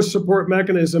this service support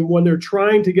mechanism when they're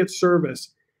trying to get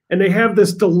service and they have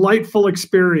this delightful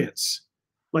experience.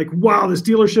 Like, wow, this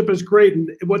dealership is great. And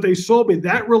what they sold me,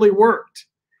 that really worked.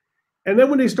 And then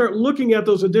when they start looking at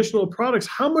those additional products,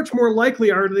 how much more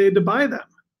likely are they to buy them?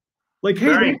 Like, hey,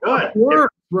 very good.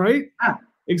 Works, right? Yeah.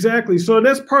 Exactly. So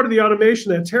that's part of the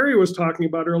automation that Terry was talking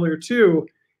about earlier too,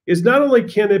 is not only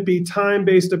can it be time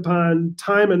based upon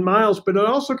time and miles, but it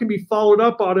also can be followed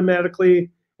up automatically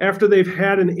after they've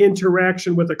had an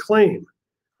interaction with a claim.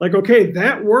 Like, okay,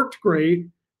 that worked great.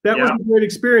 That was a great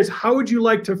experience. How would you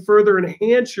like to further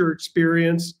enhance your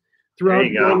experience throughout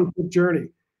the ownership journey?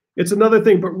 It's another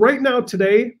thing. But right now,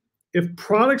 today, if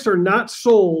products are not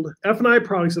sold, F&I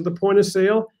products at the point of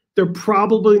sale, they're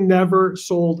probably never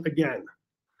sold again.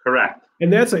 Correct.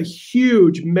 And that's a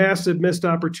huge, massive missed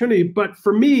opportunity. But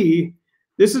for me,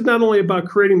 this is not only about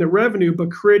creating the revenue,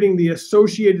 but creating the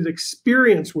associated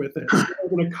experience with it. So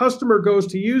when a customer goes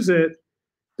to use it,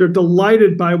 they're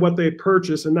delighted by what they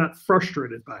purchase and not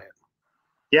frustrated by it.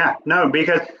 Yeah, no,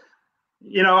 because,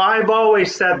 you know, I've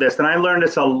always said this, and I learned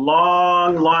this a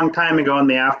long, long time ago in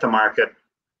the aftermarket.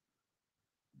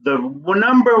 The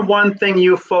number one thing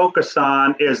you focus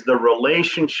on is the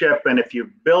relationship. And if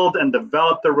you build and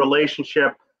develop the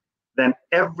relationship, then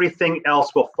everything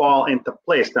else will fall into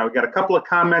place. Now, we've got a couple of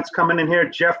comments coming in here.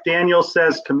 Jeff Daniels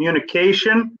says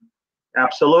communication.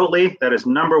 Absolutely. That is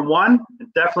number one.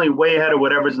 Definitely way ahead of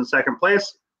whatever's in second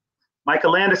place.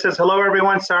 Michael Landis says, hello,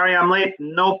 everyone. Sorry I'm late.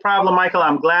 No problem, Michael.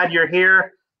 I'm glad you're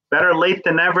here. Better late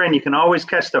than never. And you can always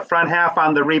catch the front half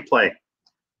on the replay.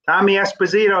 Tommy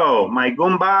Esposito, my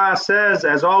Goomba, says,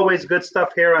 as always, good stuff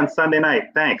here on Sunday night.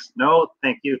 Thanks. No,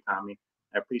 thank you, Tommy.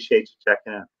 I appreciate you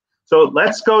checking in. So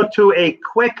let's go to a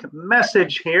quick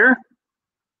message here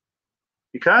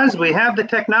because we have the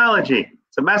technology.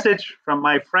 It's a message from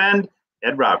my friend,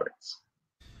 Ed Roberts.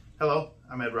 Hello,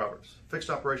 I'm Ed Roberts, Fixed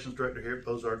Operations Director here at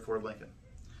Bozard Ford Lincoln.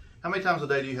 How many times a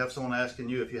day do you have someone asking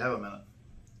you if you have a minute?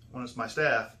 When it's my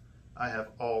staff, I have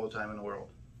all the time in the world.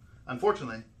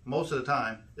 Unfortunately, most of the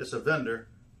time, it's a vendor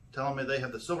telling me they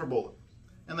have the silver bullet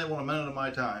and they want a minute of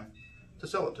my time to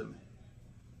sell it to me.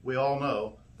 We all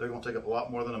know they're going to take up a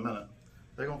lot more than a minute.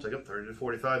 They're going to take up 30 to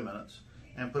 45 minutes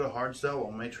and put a hard sell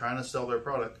on me trying to sell their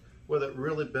product, whether it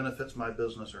really benefits my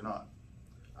business or not.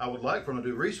 I would like for them to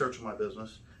do research on my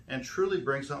business and truly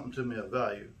bring something to me of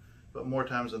value, but more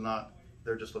times than not,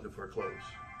 they're just looking for a close.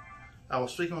 I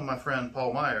was speaking with my friend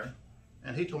Paul Meyer,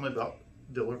 and he told me about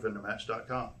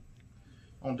DealerVendorMatch.com.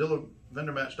 On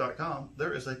DealerVendorMatch.com,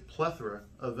 there is a plethora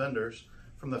of vendors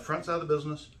from the front side of the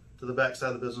business to the back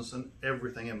side of the business and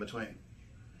everything in between.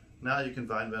 Now you can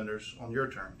find vendors on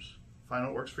your terms, find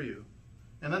what works for you,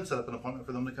 and then set up an appointment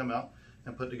for them to come out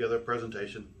and put together a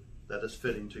presentation that is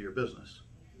fitting to your business.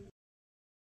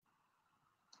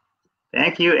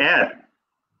 Thank you, Ed.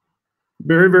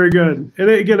 Very, very good. And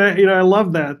again, I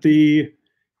love that.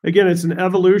 Again, it's an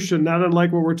evolution, not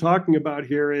unlike what we're talking about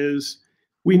here is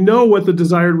we know what the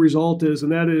desired result is,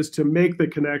 and that is to make the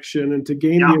connection and to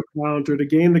gain the account or to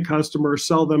gain the customer,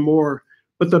 sell them more.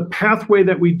 But the pathway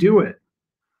that we do it,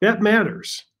 that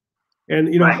matters. And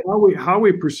how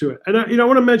we pursue it. And I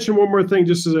want to mention one more thing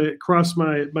just as it crossed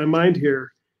my mind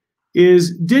here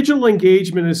is digital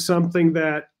engagement is something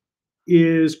that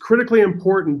is critically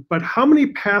important, but how many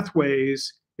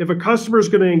pathways, if a customer is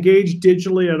going to engage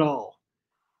digitally at all,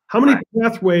 how many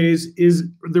pathways is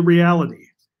the reality?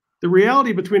 The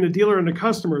reality between a dealer and a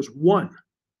customer is one.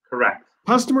 Correct.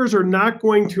 Customers are not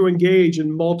going to engage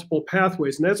in multiple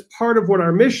pathways. And that's part of what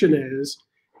our mission is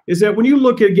that when you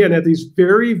look again at these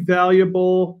very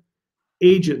valuable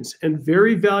agents and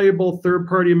very valuable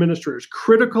third-party administrators,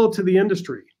 critical to the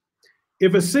industry,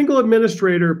 if a single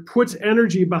administrator puts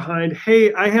energy behind,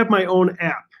 hey, I have my own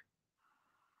app,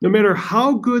 no matter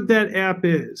how good that app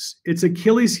is, its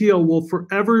Achilles heel will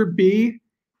forever be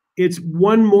it's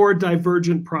one more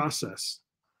divergent process.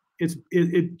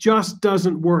 It just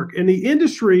doesn't work. And the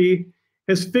industry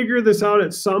has figured this out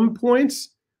at some points.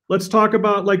 Let's talk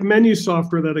about like menu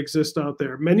software that exists out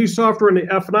there. Menu software in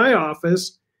the F&I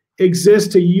office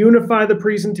exists to unify the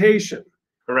presentation.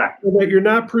 Correct. So that you're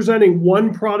not presenting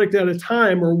one product at a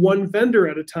time or one vendor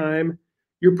at a time.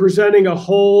 You're presenting a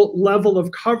whole level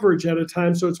of coverage at a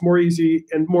time, so it's more easy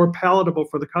and more palatable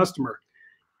for the customer.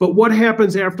 But what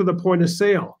happens after the point of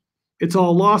sale? It's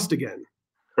all lost again.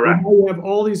 Correct. You have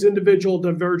all these individual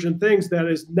divergent things that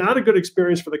is not a good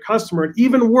experience for the customer. And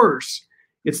even worse,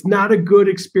 it's not a good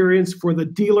experience for the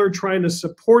dealer trying to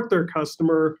support their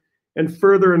customer and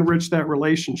further enrich that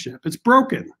relationship. It's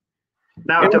broken.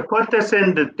 Now, to put this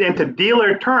into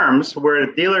dealer terms, where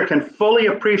a dealer can fully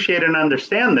appreciate and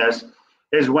understand this,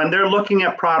 is when they're looking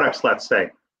at products, let's say,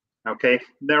 okay,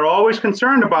 they're always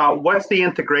concerned about what's the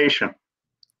integration.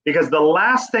 Because the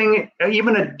last thing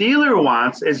even a dealer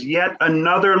wants is yet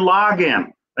another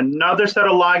login, another set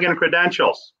of login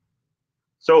credentials.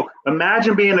 So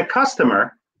imagine being a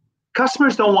customer.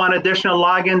 Customers don't want additional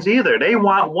logins either. They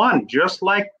want one, just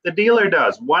like the dealer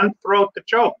does, one throat to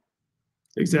choke.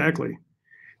 Exactly.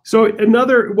 So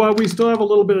while we still have a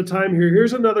little bit of time here,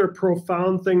 here's another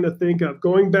profound thing to think of.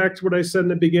 Going back to what I said in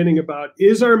the beginning about,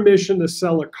 is our mission to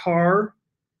sell a car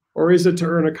or is it to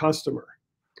earn a customer?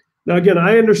 Now, again,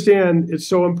 I understand it's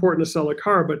so important to sell a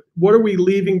car, but what are we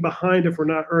leaving behind if we're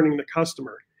not earning the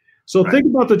customer? So Think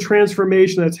about the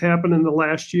transformation that's happened in the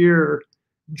last year,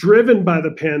 driven by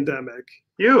the pandemic.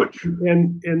 Huge.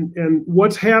 And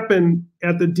what's happened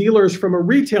at the dealers from a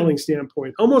retailing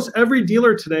standpoint. Almost every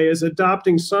dealer today is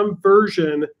adopting some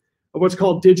version of what's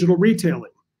called digital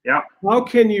retailing. Yeah. How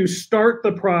can you start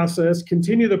the process,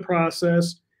 continue the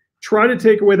process, try to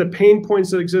take away the pain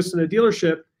points that exist in a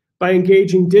dealership by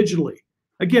engaging digitally?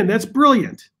 Again, that's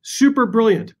brilliant, super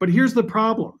brilliant. But here's the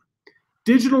problem.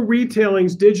 Digital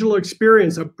retailing's digital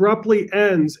experience abruptly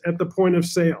ends at the point of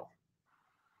sale.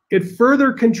 It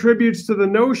further contributes to the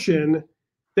notion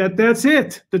that that's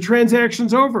it. The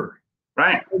transaction's over.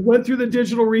 Right. I went through the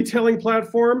digital retailing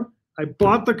platform. I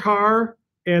bought the car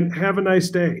and have a nice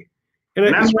day.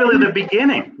 And that's really the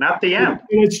beginning, not the end.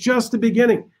 And it's just the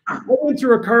beginning. I went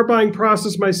through a car buying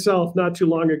process myself not too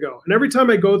long ago. And every time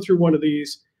I go through one of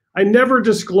these, I never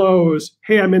disclose,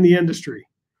 hey, I'm in the industry.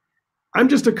 I'm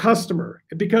just a customer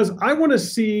because I want to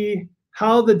see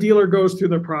how the dealer goes through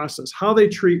the process, how they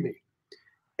treat me.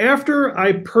 After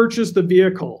I purchased the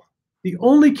vehicle, the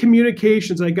only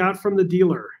communications I got from the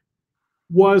dealer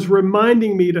was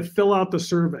reminding me to fill out the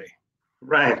survey.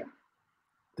 Right.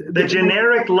 The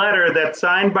generic letter that's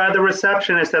signed by the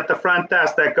receptionist at the front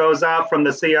desk that goes out from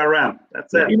the CRM.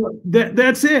 That's it.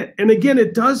 That's it. And again,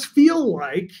 it does feel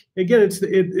like, again,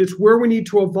 it's where we need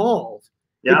to evolve.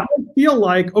 Yeah. It does feel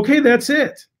like, okay, that's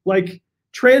it. Like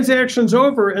transaction's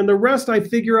over and the rest I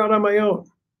figure out on my own.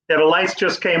 Yeah, the lights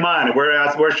just came on. We're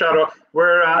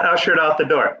ushered out the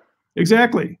door.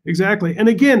 Exactly. And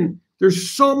again,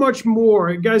 there's so much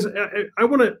more. Guys, I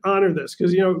want to honor this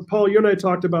because, Paul, you and I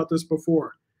talked about this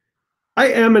before. I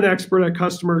am an expert at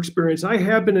customer experience. I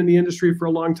have been in the industry for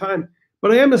a long time,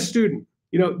 but I am a student.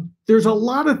 There's a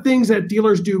lot of things that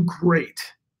dealers do great.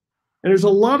 And there's a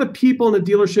lot of people in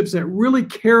the dealerships that really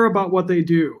care about what they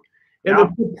do. And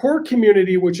the support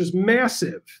community, which is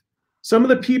massive, some of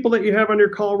the people that you have on your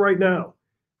call right now,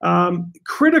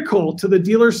 critical to the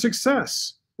dealer's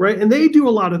success, right? And they do a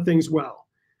lot of things well.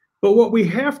 But what we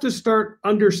have to start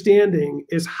understanding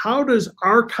is how does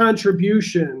our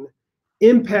contribution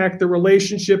impact the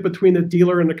relationship between the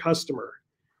dealer and the customer?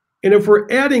 And if we're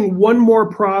adding one more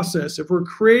process, if we're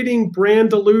creating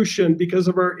brand dilution because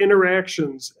of our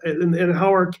interactions and how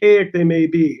archaic they may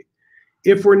be,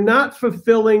 if we're not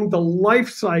fulfilling the life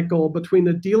cycle between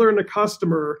the dealer and the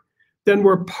customer, then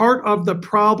we're part of the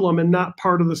problem and not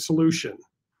part of the solution.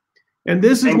 And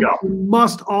this is what we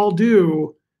must all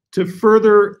do to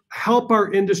further help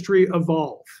our industry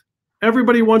evolve.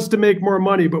 Everybody wants to make more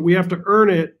money, but we have to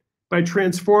earn it by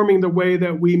transforming the way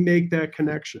that we make that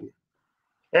connection.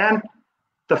 And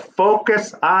the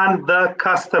focus on the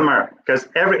customer, because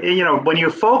when you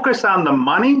focus on the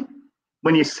money,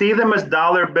 when you see them as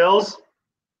dollar bills,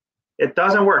 it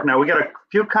doesn't work. Now we got a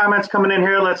few comments coming in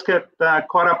here. Let's get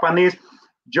caught up on these.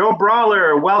 Joe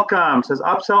Brawler, welcome, says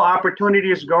upsell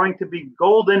opportunity is going to be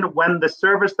golden when the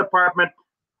service department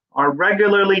are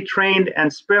regularly trained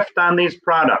and spiffed on these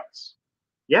products.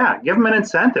 Yeah, give them an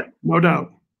incentive. No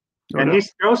doubt.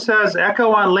 Joe says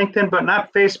echo on LinkedIn, but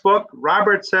not Facebook.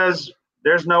 Robert says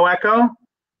there's no echo.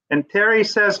 And Terry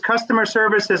says customer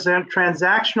service is a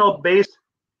transactional based.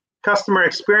 Customer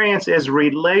experience is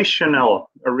relational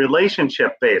or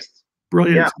relationship based.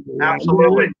 Brilliant. Yeah,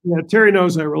 absolutely. Yeah, Terry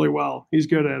knows that really well. He's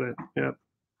good at it.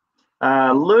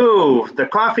 Yeah. Lou, the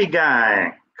coffee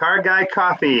guy, car guy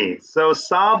coffee. So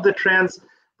solve the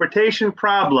transportation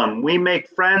problem. We make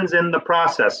friends in the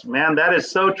process. Man, that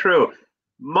is so true.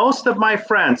 Most of my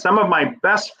friends, some of my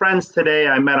best friends today,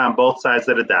 I met on both sides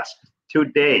of the desk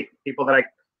today. People that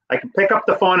I can pick up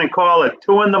the phone and call at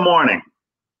 2 a.m.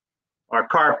 are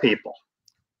car people.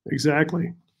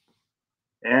 Exactly.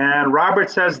 And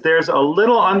Robert says there's a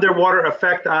little underwater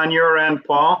effect on your end,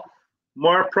 Paul.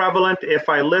 More prevalent if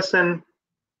I listen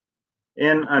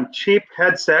in a cheap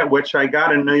headset, which I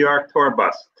got in New York tour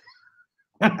bus.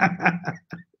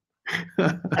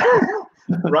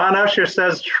 Ron Usher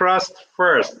says trust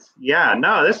first. Yeah,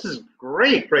 no, this is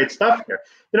great stuff here.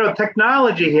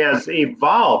 Technology has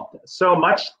evolved so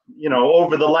much,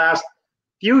 over the last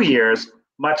few years,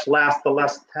 much less the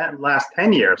last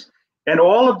 10 years. And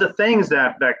all of the things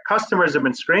that customers have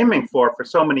been screaming for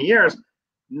so many years,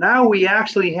 now we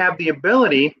actually have the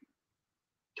ability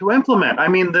to implement. I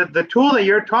mean, the tool that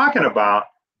you're talking about,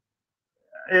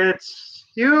 it's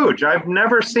huge. I've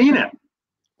never seen it.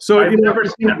 So I've never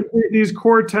seen it. These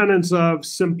core tenets of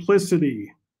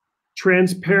simplicity,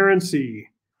 transparency,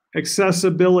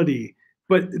 accessibility,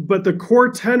 but the core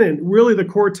tenet, really the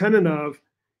core tenet of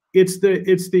it's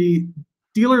the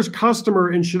dealer's customer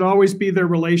and should always be their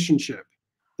relationship.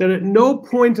 That at no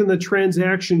point in the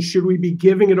transaction should we be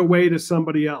giving it away to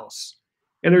somebody else.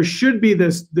 And there should be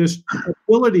this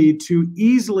ability to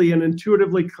easily and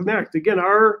intuitively connect. Again,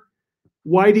 our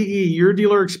YDE, your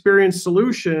dealer experience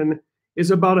solution, is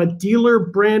about a dealer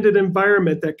branded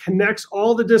environment that connects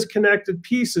all the disconnected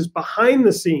pieces behind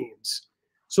the scenes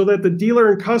so that the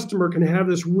dealer and customer can have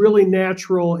this really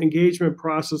natural engagement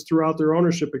process throughout their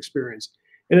ownership experience.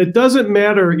 And it doesn't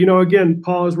matter, again,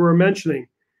 Paul, as we were mentioning,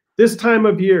 this time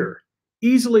of year,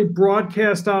 easily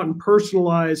broadcast out and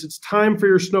personalize, it's time for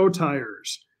your snow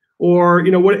tires, or,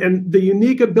 and the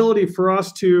unique ability for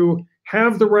us to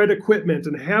have the right equipment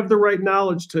and have the right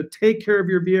knowledge to take care of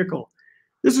your vehicle.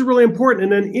 This is really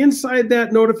important. And then inside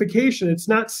that notification, it's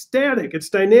not static, it's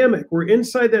dynamic. Where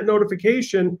inside that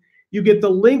notification, you get the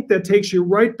link that takes you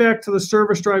right back to the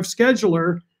Service Drive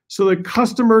scheduler so the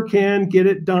customer can get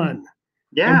it done.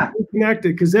 Yeah.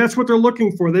 Connected, because that's what they're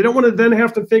looking for. They don't want to then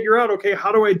have to figure out, okay,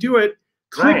 how do I do it?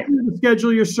 Click to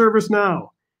schedule your service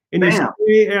now, and you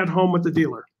stay at home with the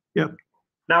dealer. Yep.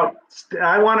 Now,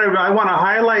 I want to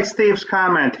highlight Steve's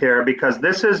comment here because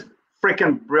this is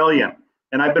freaking brilliant.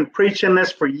 And I've been preaching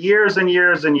this for years and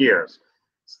years and years.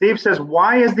 Steve says,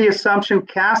 why is the assumption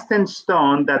cast in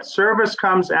stone that service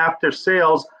comes after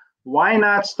sales? Why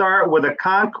not start with a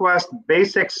conquest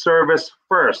basic service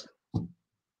first?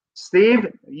 Steve,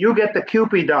 you get the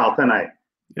Cupid doll tonight.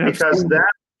 Absolutely. Because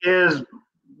that is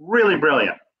really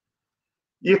brilliant.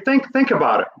 You think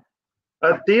about it.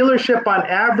 A dealership on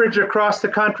average across the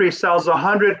country sells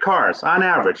 100 cars on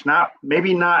average.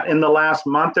 Maybe not in the last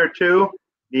month or two.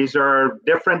 These are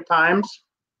different times,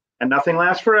 and nothing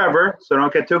lasts forever, so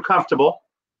don't get too comfortable.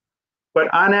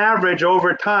 But on average,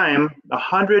 over time,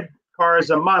 100 cars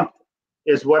a month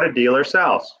is what a dealer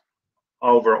sells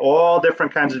over all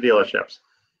different kinds of dealerships.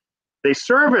 They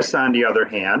service, on the other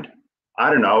hand, I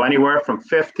don't know, anywhere from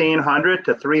 1,500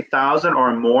 to 3,000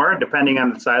 or more, depending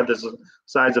on the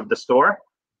size of the store.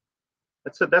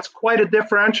 That's quite a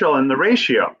differential in the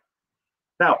ratio.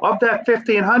 Now, of that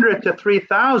 1,500 to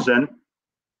 3,000,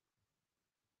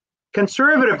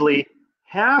 conservatively,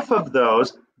 half of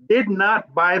those did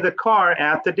not buy the car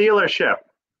at the dealership.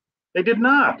 They did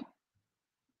not.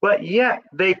 But yet,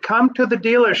 they come to the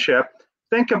dealership.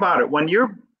 Think about it. When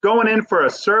you're going in for a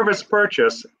service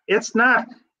purchase, it's not,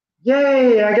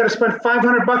 yay, I got to spend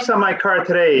 $500 on my car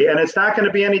today, and it's not going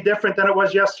to be any different than it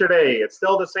was yesterday. It's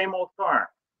still the same old car.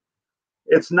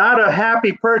 It's not a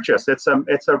happy purchase. It's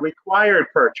a required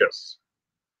purchase.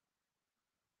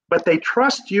 But they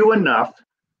trust you enough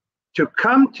to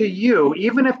come to you,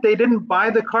 even if they didn't buy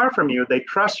the car from you. They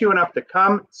trust you enough to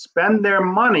come, spend their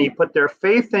money, put their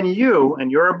faith in you and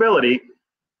your ability,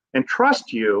 and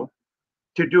trust you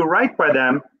to do right by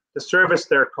them to service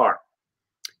their car.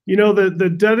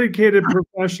 The dedicated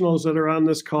professionals that are on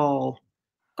this call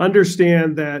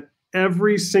understand that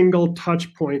every single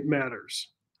touch point matters.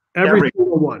 Every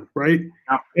single one, right?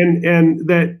 Yeah. And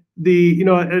that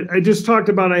I just talked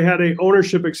about, I had a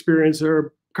ownership experience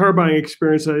or car buying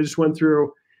experience that I just went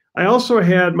through. I also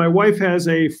had, my wife has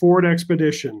a Ford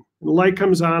Expedition. The light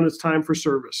comes on, it's time for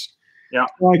service. Yeah.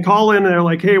 So I call in and they're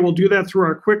like, hey, we'll do that through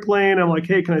our quick lane. I'm like,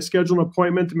 hey, can I schedule an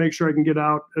appointment to make sure I can get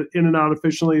in and out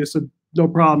efficiently? I said, no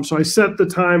problem. So I set the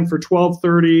time for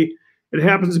 12:30. It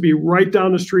happens to be right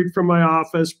down the street from my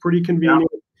office, pretty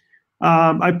convenient.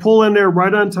 Yeah. I pull in there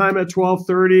right on time at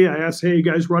 12:30. I ask, hey, you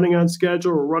guys running on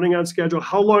schedule? We're running on schedule.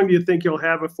 How long do you think you'll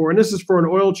have it for? And this is for an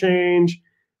oil change,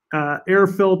 air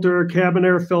filter, cabin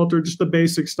air filter, just the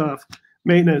basic stuff,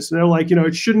 maintenance. And they're like,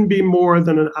 it shouldn't be more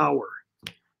than an hour.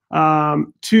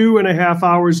 2.5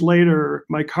 hours later,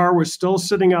 my car was still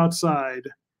sitting outside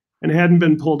and hadn't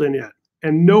been pulled in yet.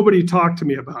 And nobody talked to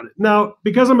me about it. Now,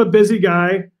 because I'm a busy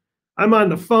guy, I'm on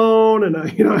the phone and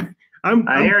I'm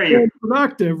hear you.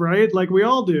 Productive, right? Like we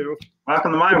all do.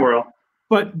 Welcome to my world.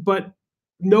 But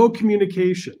no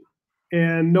communication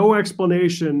and no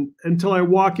explanation until I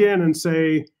walk in and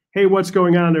say, hey, what's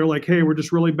going on? They're like, hey, we're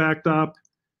just really backed up.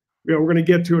 We're going to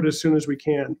get to it as soon as we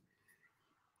can.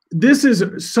 This is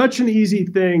such an easy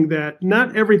thing that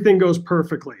not everything goes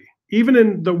perfectly. Even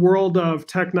in the world of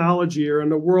technology or in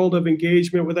the world of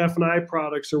engagement with F&I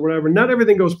products or whatever, not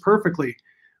everything goes perfectly,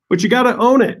 but you got to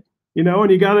own it,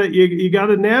 and you got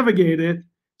to navigate it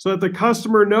so that the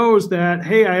customer knows that,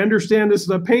 hey, I understand this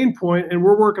is a pain point and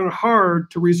we're working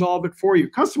hard to resolve it for you.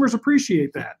 Customers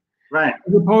appreciate that. Right.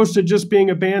 As opposed to just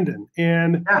being abandoned.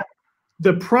 And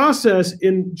the process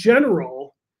in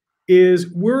general is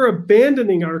we're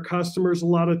abandoning our customers a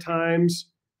lot of times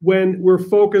when we're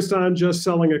focused on just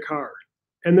selling a car.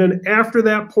 And then after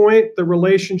that point, the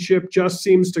relationship just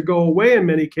seems to go away in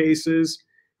many cases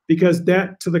because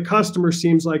that to the customer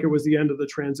seems like it was the end of the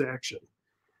transaction.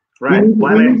 Right.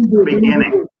 When it's the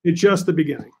beginning. It's just the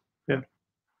beginning. Yeah.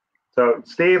 So,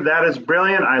 Steve, that is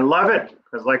brilliant. I love it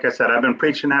because, like I said, I've been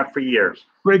preaching that for years.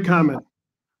 Great comment.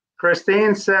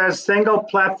 Christine says single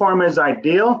platform is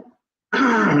ideal.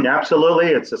 Absolutely.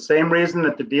 It's the same reason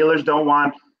that the dealers don't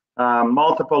want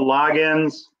multiple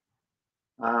logins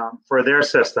for their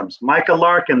systems. Micah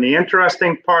Larkin, the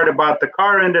interesting part about the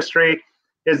car industry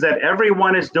is that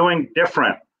everyone is doing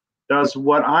different. Does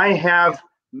what I have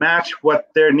match what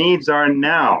their needs are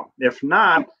now? If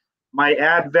not, my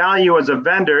add value as a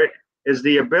vendor is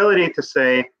the ability to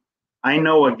say, I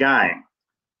know a guy.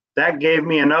 That gave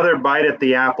me another bite at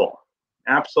the apple.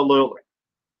 Absolutely.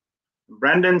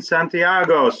 Brendan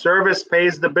Santiago, service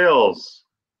pays the bills.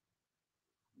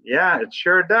 Yeah, it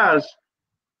sure does.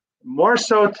 More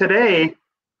so today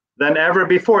than ever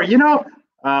before. You know,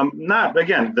 not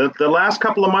again, the last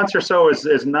couple of months or so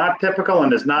is not typical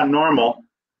and is not normal.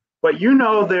 But you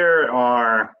know, there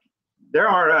are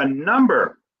a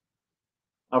number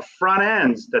of front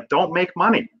ends that don't make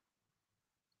money.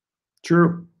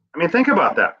 True. I mean, think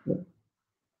about that.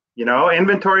 You know,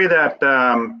 inventory that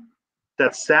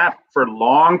that sat for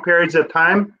long periods of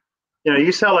time. You know,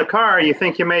 you sell a car, you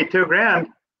think you made $2,000.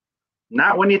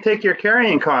 Not when you take your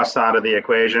carrying costs out of the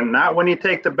equation. Not when you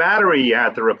take the battery you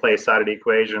had to replace out of the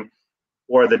equation,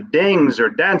 or the dings or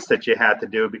dents that you had to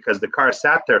do because the car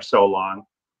sat there so long.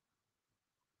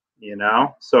 You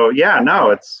know, so yeah,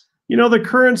 no, it's. You know, the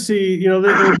currency, you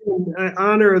know, I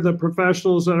honor the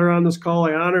professionals that are on this call.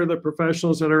 I honor the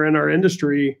professionals that are in our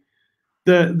industry.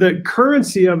 The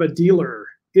currency of a dealer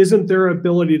isn't their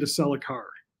ability to sell a car.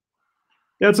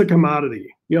 That's a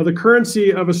commodity. You know, the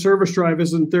currency of a service drive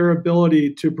isn't their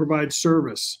ability to provide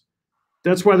service.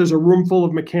 That's why there's a room full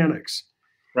of mechanics.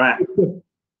 Right. It's the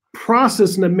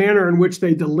process and the manner in which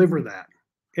they deliver that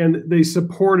and they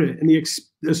support it and the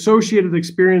associated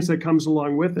experience that comes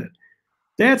along with it.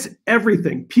 That's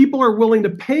everything. People are willing to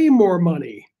pay more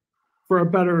money for a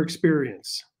better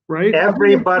experience, right?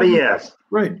 Everybody is.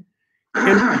 Right.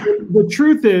 And the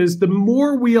truth is, the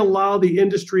more we allow the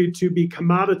industry to be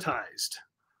commoditized,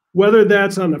 whether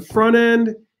that's on the front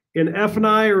end, in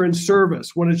F&I, or in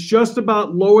service, when it's just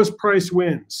about lowest price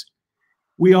wins,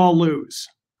 we all lose.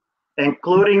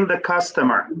 Including the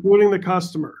customer. Including the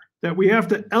customer. That we have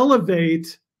to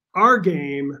elevate our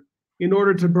game in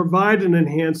order to provide an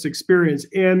enhanced experience.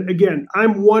 And again,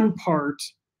 I'm one part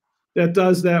that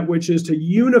does that, which is to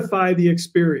unify the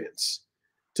experience,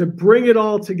 to bring it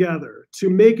all together, to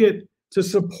make it, to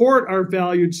support our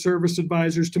valued service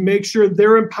advisors, to make sure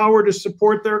they're empowered to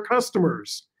support their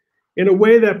customers in a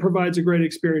way that provides a great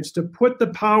experience, to put the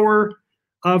power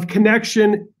of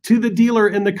connection to the dealer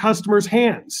in the customer's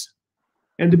hands,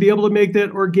 and to be able to make that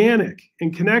organic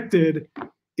and connected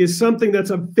is something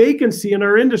that's a vacancy in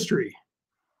our industry.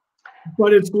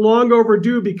 But it's long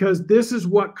overdue because this is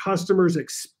what customers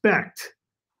expect.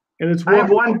 And it's what I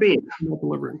have one beat.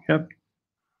 Delivering. Yep.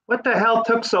 What the hell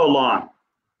took so long?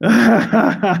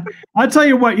 I'll tell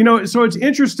you what, you know, so it's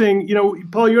interesting, you know,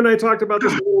 Paul, you and I talked about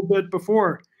this a little bit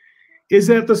before, is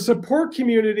that the support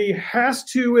community has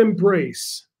to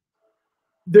embrace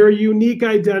their unique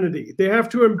identity. They have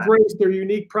to embrace their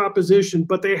unique proposition,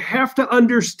 but they have to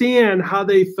understand how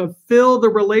they fulfill the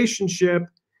relationship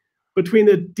between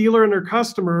the dealer and their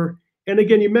customer. And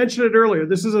again, you mentioned it earlier,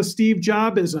 this is a Steve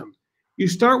Jobism. You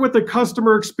start with the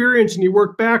customer experience and you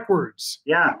work backwards.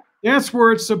 Yeah. That's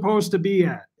where it's supposed to be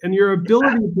at. And your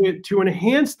ability to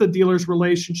enhance the dealer's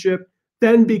relationship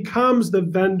then becomes the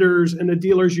vendor's and the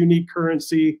dealer's unique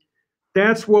currency.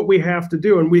 That's what we have to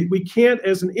do. And we can't,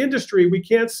 as an industry, we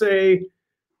can't say,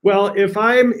 well, if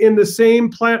I'm in the same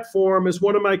platform as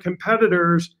one of my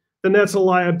competitors, then that's a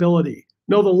liability.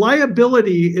 No, the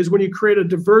liability is when you create a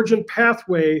divergent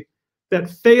pathway that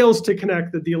fails to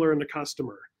connect the dealer and the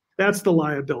customer. That's the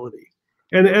liability.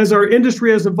 And as our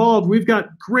industry has evolved, we've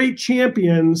got great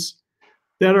champions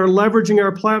that are leveraging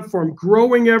our platform,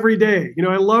 growing every day. You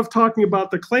know, I love talking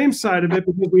about the claim side of it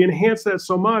because we enhance that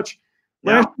so much.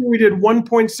 Last year, we did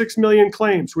 1.6 million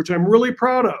claims, which I'm really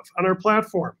proud of on our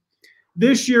platform.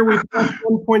 This year, we've done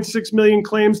 1.6 million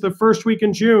claims the first week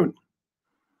in June.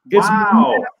 It's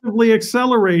massively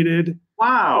accelerated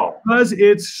Wow. Because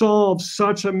it solves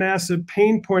such a massive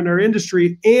pain point in our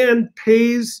industry and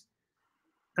pays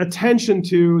attention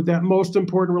to that most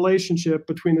important relationship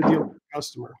between the dealer and the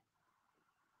customer.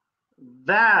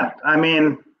 That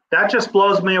just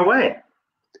blows me away.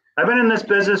 I've been in this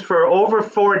business for over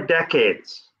 4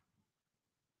 decades,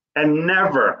 and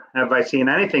never have I seen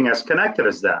anything as connected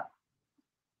as that.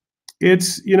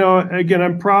 It's, again,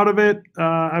 I'm proud of it.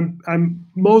 I'm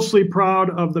mostly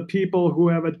proud of the people who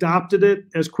have adopted it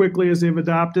as quickly as they've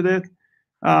adopted it.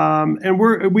 And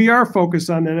we are focused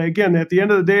on that. Again, at the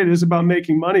end of the day, it is about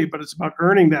making money, but it's about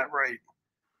earning that right.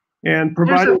 And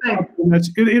providing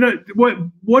that's,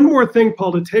 one more thing,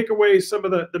 Paul, to take away some of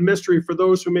the mystery for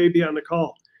those who may be on the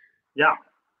call. Yeah.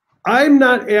 I'm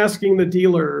not asking the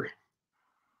dealer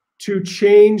to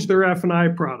change their F&I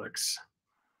products.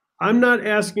 I'm not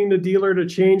asking the dealer to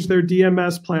change their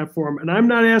DMS platform, and I'm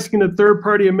not asking the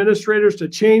third-party administrators to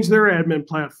change their admin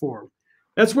platform.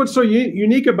 That's what's so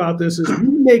unique about this is we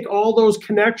make all those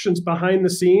connections behind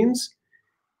the scenes,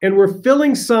 and we're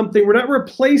filling something. We're not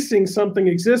replacing something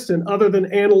existent other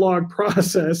than analog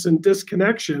process and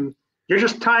disconnection. You're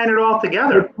just tying it all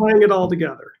together. We're tying it all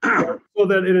together so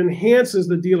that it enhances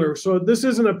the dealer. So this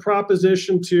isn't a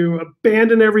proposition to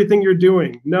abandon everything you're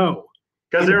doing. No.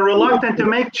 Because they're reluctant to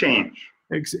make change.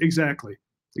 Exactly.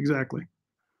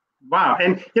 Wow.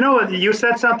 And you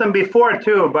said something before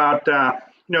too about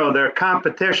their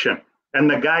competition and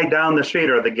the guy down the street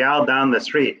or the gal down the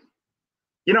street.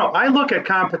 I look at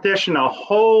competition a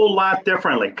whole lot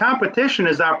differently. Competition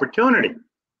is opportunity.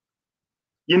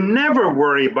 You never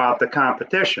worry about the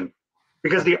competition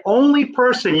because the only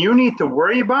person you need to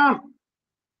worry about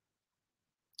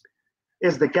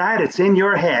is the guy that's in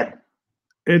your head.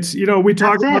 It's, we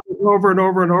talk about it over and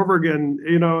over and over again.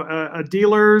 A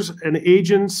dealer's, an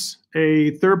agent's,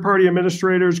 a third-party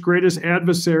administrator's greatest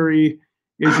adversary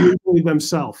is usually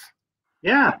themselves.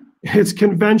 Yeah. It's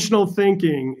conventional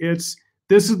thinking.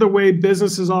 This is the way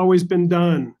business has always been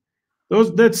done.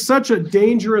 That's such a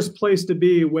dangerous place to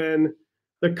be when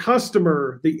the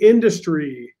customer, the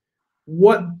industry,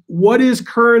 what is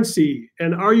currency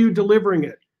and are you delivering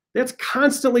it? That's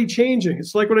constantly changing.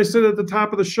 It's like what I said at the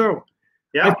top of the show.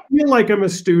 Yeah. I feel like I'm a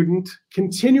student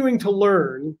continuing to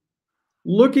learn,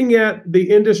 looking at the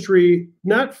industry,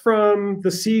 not from the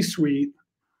C-suite,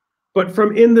 but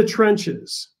from in the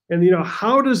trenches. And,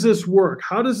 how does this work?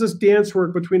 How does this dance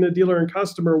work between the dealer and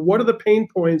customer? What are the pain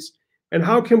points? And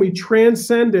how can we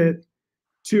transcend it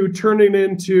to turning it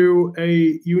into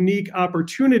a unique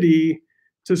opportunity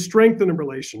to strengthen a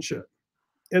relationship?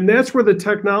 And that's where the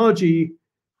technology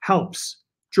helps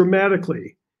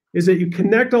dramatically, is that you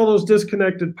connect all those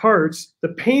disconnected parts, the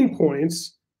pain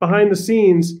points behind the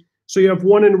scenes, so you have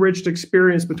one enriched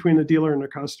experience between the dealer and the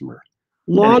customer.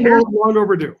 Long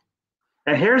overdue.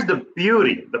 And here's the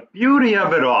beauty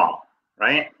of it all,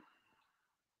 right?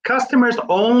 Customers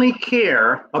only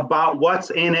care about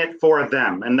what's in it for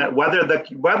them, and that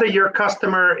whether your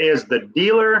customer is the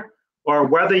dealer or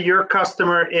whether your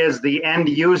customer is the end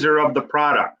user of the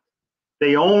product,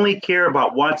 they only care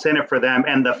about what's in it for them.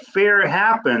 And the fear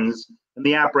happens and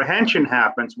the apprehension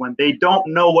happens when they don't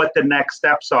know what the next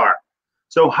steps are.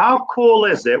 So how cool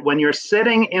is it when you're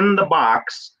sitting in the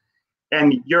box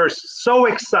and you're so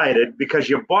excited because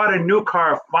you bought a new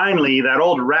car finally, that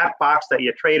old rat box that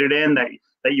you traded in that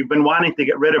you've been wanting to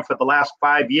get rid of for the last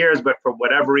 5 years, but for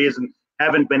whatever reason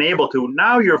haven't been able to.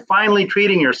 Now you're finally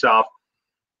treating yourself.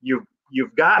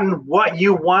 You've gotten what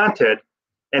you wanted,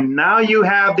 and now you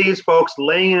have these folks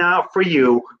laying out for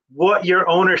you what your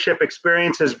ownership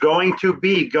experience is going to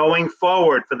be going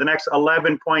forward for the next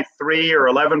 11.3 or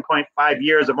 11.5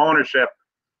 years of ownership.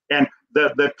 And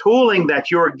the tooling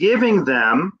that you're giving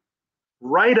them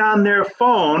right on their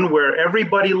phone, where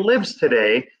everybody lives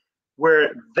today,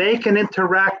 where they can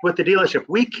interact with the dealership.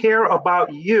 We care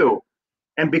about you.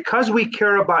 And because we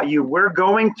care about you, we're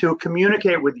going to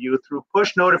communicate with you through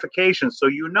push notifications. So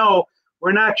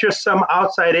we're not just some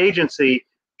outside agency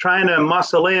trying to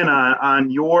muscle in on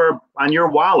your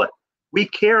wallet. We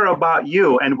care about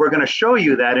you, and we're going to show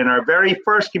you that in our very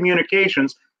first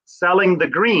communications, selling the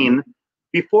green,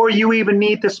 before you even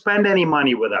need to spend any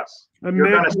money with us.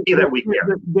 You're going to see that we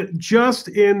care. Just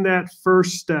in that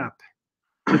first step,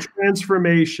 the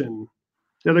transformation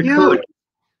that occurs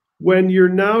when you're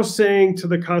now saying to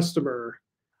the customer,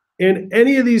 in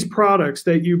any of these products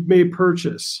that you may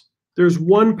purchase, there's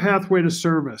one pathway to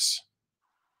service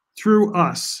through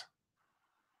us.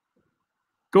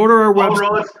 Go to our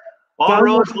website. All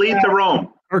roads lead to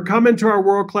Rome. Or come into our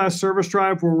world-class service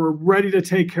drive where we're ready to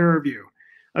take care of you.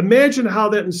 Imagine how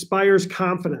that inspires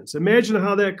confidence. Imagine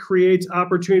how that creates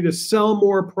opportunity to sell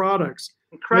more products,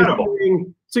 Incredible.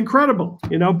 It's incredible,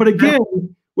 you know. But again,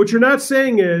 what you're not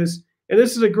saying is, and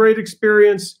this is a great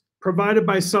experience provided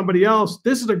by somebody else.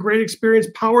 This is a great experience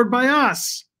powered by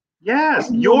us. Yes,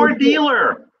 your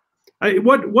dealer.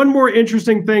 One more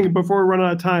interesting thing before we run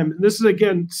out of time. This is,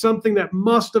 again, something that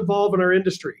must evolve in our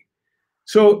industry.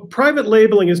 So private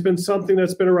labeling has been something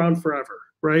that's been around forever,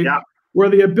 right? Yeah. Where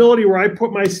the ability where I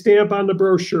put my stamp on the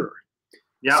brochure.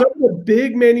 Yeah. Some of the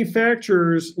big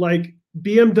manufacturers like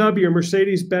BMW or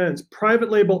Mercedes-Benz private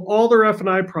label all their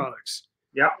F&I products.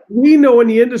 Yeah. We know in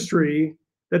the industry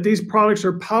that these products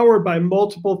are powered by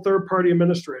multiple third-party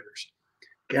administrators.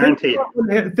 Guaranteed.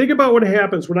 Think about what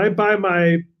happens when I buy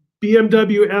my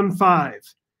BMW M5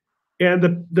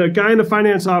 and the guy in the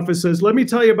finance office says, let me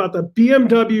tell you about the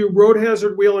BMW road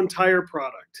hazard wheel and tire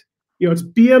product. You know, it's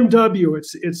BMW,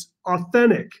 it's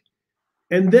authentic.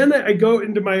 And then I go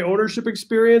into my ownership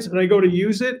experience and I go to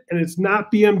use it and it's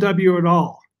not BMW at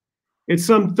all. It's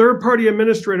some third-party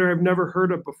administrator I've never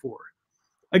heard of before.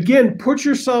 Again, put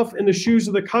yourself in the shoes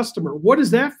of the customer. What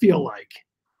does that feel like?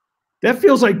 That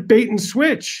feels like bait and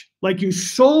switch. Like you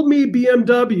sold me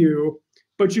BMW,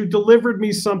 but you delivered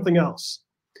me something else.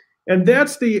 And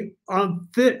that's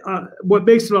what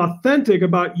makes it authentic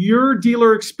about your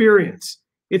dealer experience.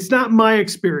 It's not my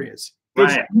experience.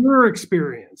 It's your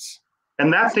experience.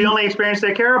 And that's the only experience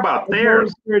they care about. Theirs.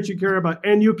 The experience you care about.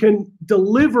 And you can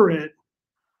deliver it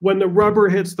when the rubber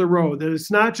hits the road. That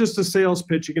it's not just a sales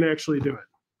pitch. You can actually do it.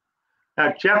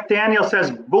 Jeff Daniel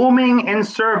says, booming in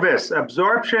service,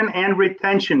 absorption and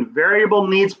retention, variable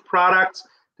needs products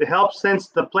to help since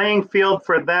the playing field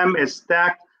for them is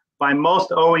stacked by most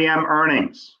OEM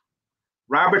earnings.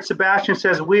 Robert Sebastian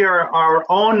says, we are our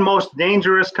own most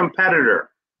dangerous competitor.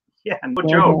 Yeah, no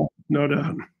joke. No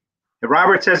doubt.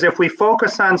 Robert says, if we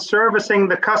focus on servicing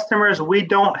the customers, we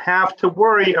don't have to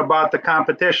worry about the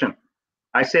competition.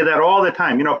 I say that all the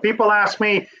time. You know, people ask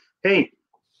me, hey,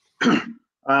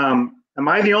 am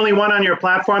I the only one on your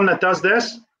platform that does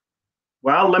this?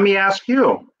 Well, let me ask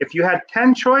you, if you had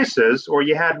 10 choices or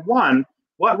you had one,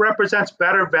 what represents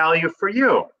better value for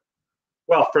you?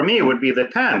 Well, for me, it would be the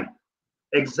 10.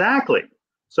 Exactly.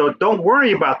 So don't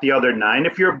worry about the other 9.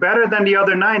 If you're better than the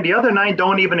other 9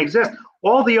 don't even exist.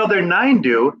 All the other 9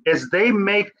 do is they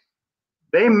make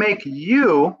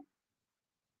you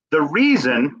the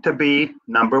reason to be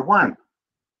number 1.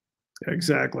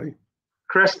 Exactly.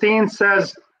 Christine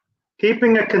says,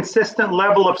 keeping a consistent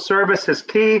level of service is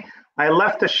key. I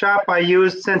left a shop I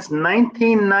used since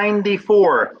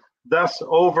 1994, thus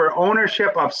over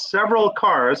ownership of several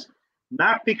cars,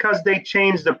 not because they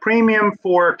changed the premium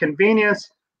for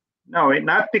convenience. No,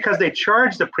 not because they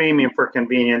charged the premium for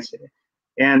convenience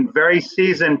and very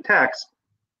seasoned techs,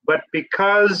 but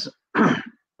because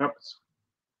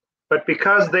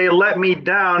they let me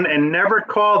down and never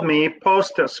called me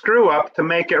post a screw up to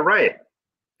make it right.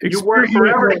 You work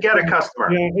forever to get a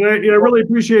customer. Yeah, I really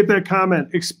appreciate that comment.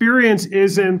 Experience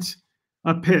isn't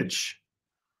a pitch.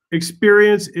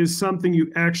 Experience is something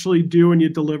you actually do and you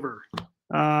deliver.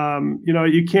 You know,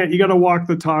 you got to walk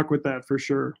the talk with that for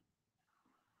sure.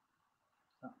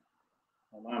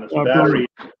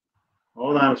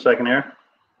 Hold on a second here.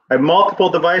 I have multiple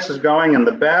devices going and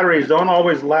the batteries don't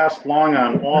always last long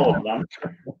on all of them.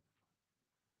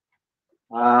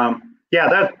 Yeah,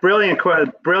 that's brilliant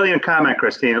comment,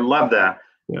 Christine. I love that.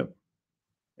 Yep.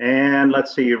 And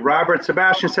let's see. Robert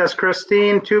Sebastian says,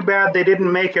 Christine, too bad they didn't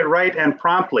make it right and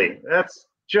promptly. That's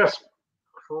just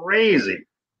crazy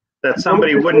that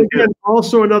somebody wouldn't do it.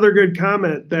 Also, another good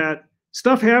comment that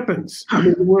stuff happens. I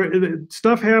mean,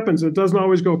 stuff happens. It doesn't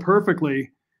always go perfectly,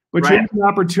 but you have an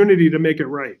opportunity to make it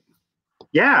right.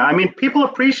 Yeah, I mean, people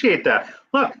appreciate that.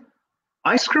 Look,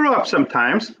 I screw up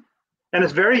sometimes. And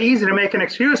it's very easy to make an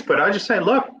excuse, but I just say,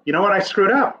 look, you know what? I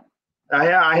screwed up.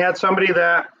 I had somebody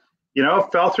that, you know,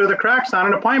 fell through the cracks on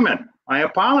an appointment. I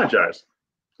apologize.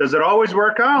 Does it always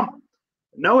work out?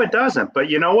 No, it doesn't. But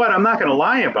you know what? I'm not going to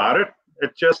lie about it.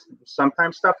 It just,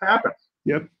 sometimes stuff happens.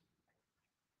 Yep.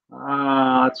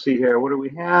 Let's see here. What do we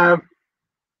have?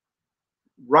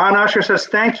 Ron Usher says,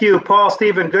 thank you, Paul,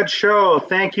 Stephen. Good show.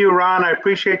 Thank you, Ron. I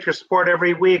appreciate your support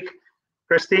every week.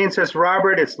 Christine says,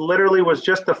 Robert, it literally was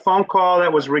just a phone call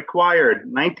that was required.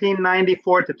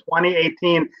 1994 to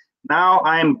 2018. Now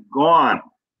I'm gone.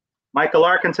 Michael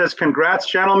Larkin says,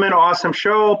 congrats, gentlemen. Awesome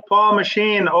show. Paul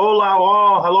Machine. Hola,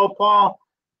 all. Hello, Paul.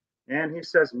 And he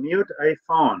says, mute a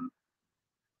phone.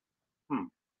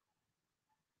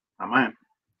 Amen.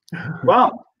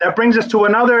 Well, that brings us to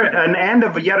an end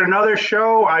of yet another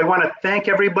show. I want to thank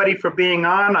everybody for being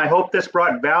on. I hope this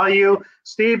brought value.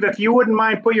 Steve, if you wouldn't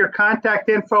mind, put your contact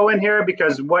info in here,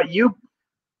 because what you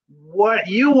what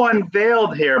you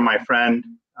unveiled here, my friend,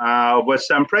 was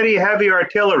some pretty heavy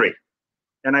artillery.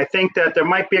 And I think that there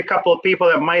might be a couple of people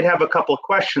that might have a couple of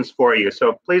questions for you.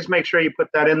 So please make sure you put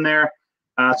that in there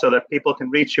so that people can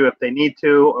reach you if they need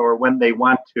to or when they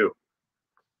want to.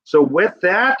 So with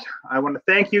that, I want to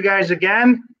thank you guys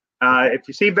again. If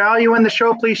you see value in the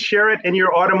show, please share it in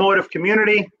your automotive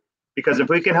community, because if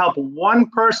we can help one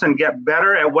person get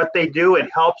better at what they do, it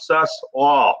helps us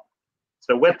all.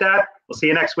 So with that, we'll see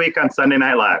you next week on Sunday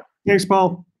Night Live. Thanks,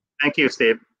 Paul. Thank you,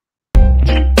 Steve.